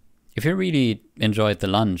 swap them. If you really enjoyed the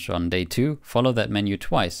lunch on day 2, follow that menu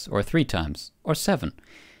twice or 3 times or 7.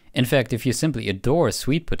 In fact, if you simply adore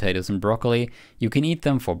sweet potatoes and broccoli, you can eat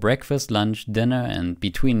them for breakfast, lunch, dinner, and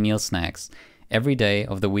between meal snacks every day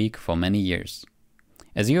of the week for many years.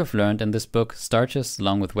 As you have learned in this book, starches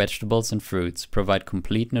along with vegetables and fruits provide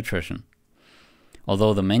complete nutrition.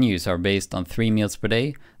 Although the menus are based on 3 meals per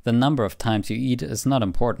day, the number of times you eat is not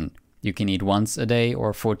important. You can eat once a day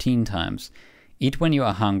or 14 times. Eat when you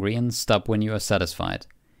are hungry and stop when you are satisfied.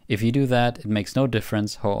 If you do that, it makes no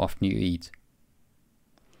difference how often you eat.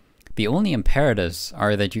 The only imperatives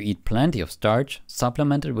are that you eat plenty of starch,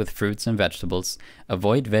 supplemented with fruits and vegetables,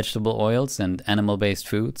 avoid vegetable oils and animal-based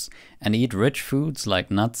foods, and eat rich foods like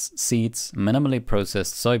nuts, seeds, minimally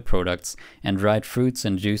processed soy products, and dried fruits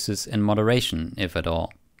and juices in moderation, if at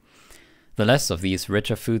all. The less of these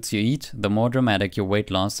richer foods you eat, the more dramatic your weight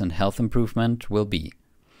loss and health improvement will be.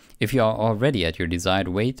 If you are already at your desired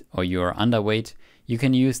weight or you are underweight, you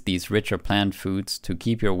can use these richer plant foods to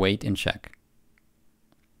keep your weight in check.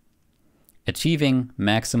 Achieving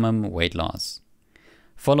maximum weight loss.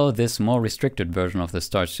 Follow this more restricted version of the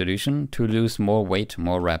starch solution to lose more weight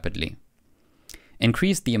more rapidly.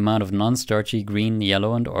 Increase the amount of non-starchy green,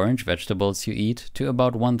 yellow, and orange vegetables you eat to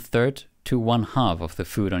about 1/3 to 1/2 of the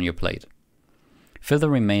food on your plate. Fill the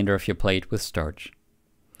remainder of your plate with starch.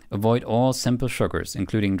 Avoid all simple sugars,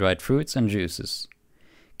 including dried fruits and juices.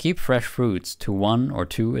 Keep fresh fruits to 1 or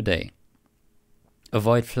 2 a day.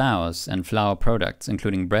 Avoid flours and flour products,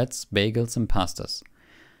 including breads, bagels, and pastas.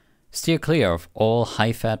 Steer clear of all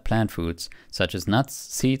high-fat plant foods, such as nuts,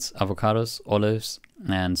 seeds, avocados, olives,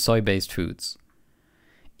 and soy-based foods.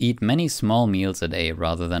 Eat many small meals a day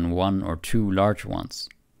rather than 1 or 2 large ones.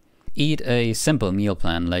 Eat a simple meal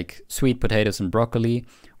plan like sweet potatoes and broccoli,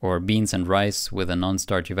 or beans and rice with a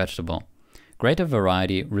non-starchy vegetable. Greater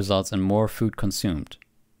variety results in more food consumed.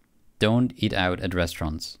 Don't eat out at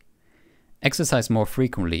restaurants. Exercise more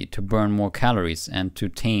frequently to burn more calories and to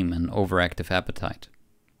tame an overactive appetite.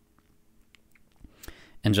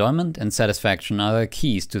 Enjoyment and satisfaction are the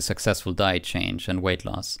keys to successful diet change and weight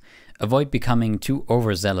loss. Avoid becoming too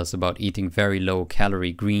overzealous about eating very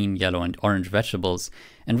low-calorie green, yellow, and orange vegetables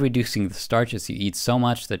and reducing the starches you eat so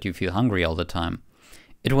much that you feel hungry all the time.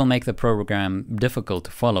 It will make the program difficult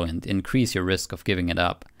to follow and increase your risk of giving it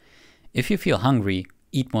up. If you feel hungry,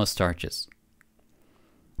 eat more starches.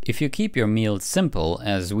 If you keep your meals simple,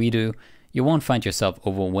 as we do, you won't find yourself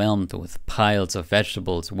overwhelmed with piles of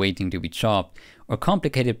vegetables waiting to be chopped, or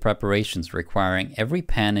complicated preparations requiring every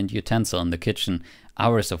pan and utensil in the kitchen,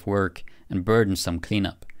 hours of work, and burdensome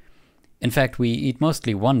cleanup. In fact, we eat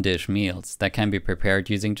mostly one-dish meals that can be prepared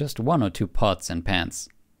using just 1 or 2 pots and pans.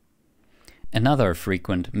 Another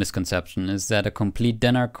frequent misconception is that a complete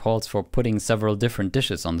dinner calls for putting several different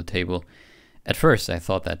dishes on the table. At first I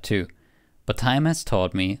thought that too. But time has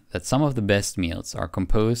taught me that some of the best meals are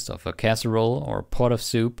composed of a casserole or a pot of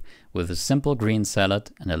soup with a simple green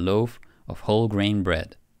salad and a loaf of whole grain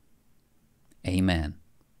bread. Amen.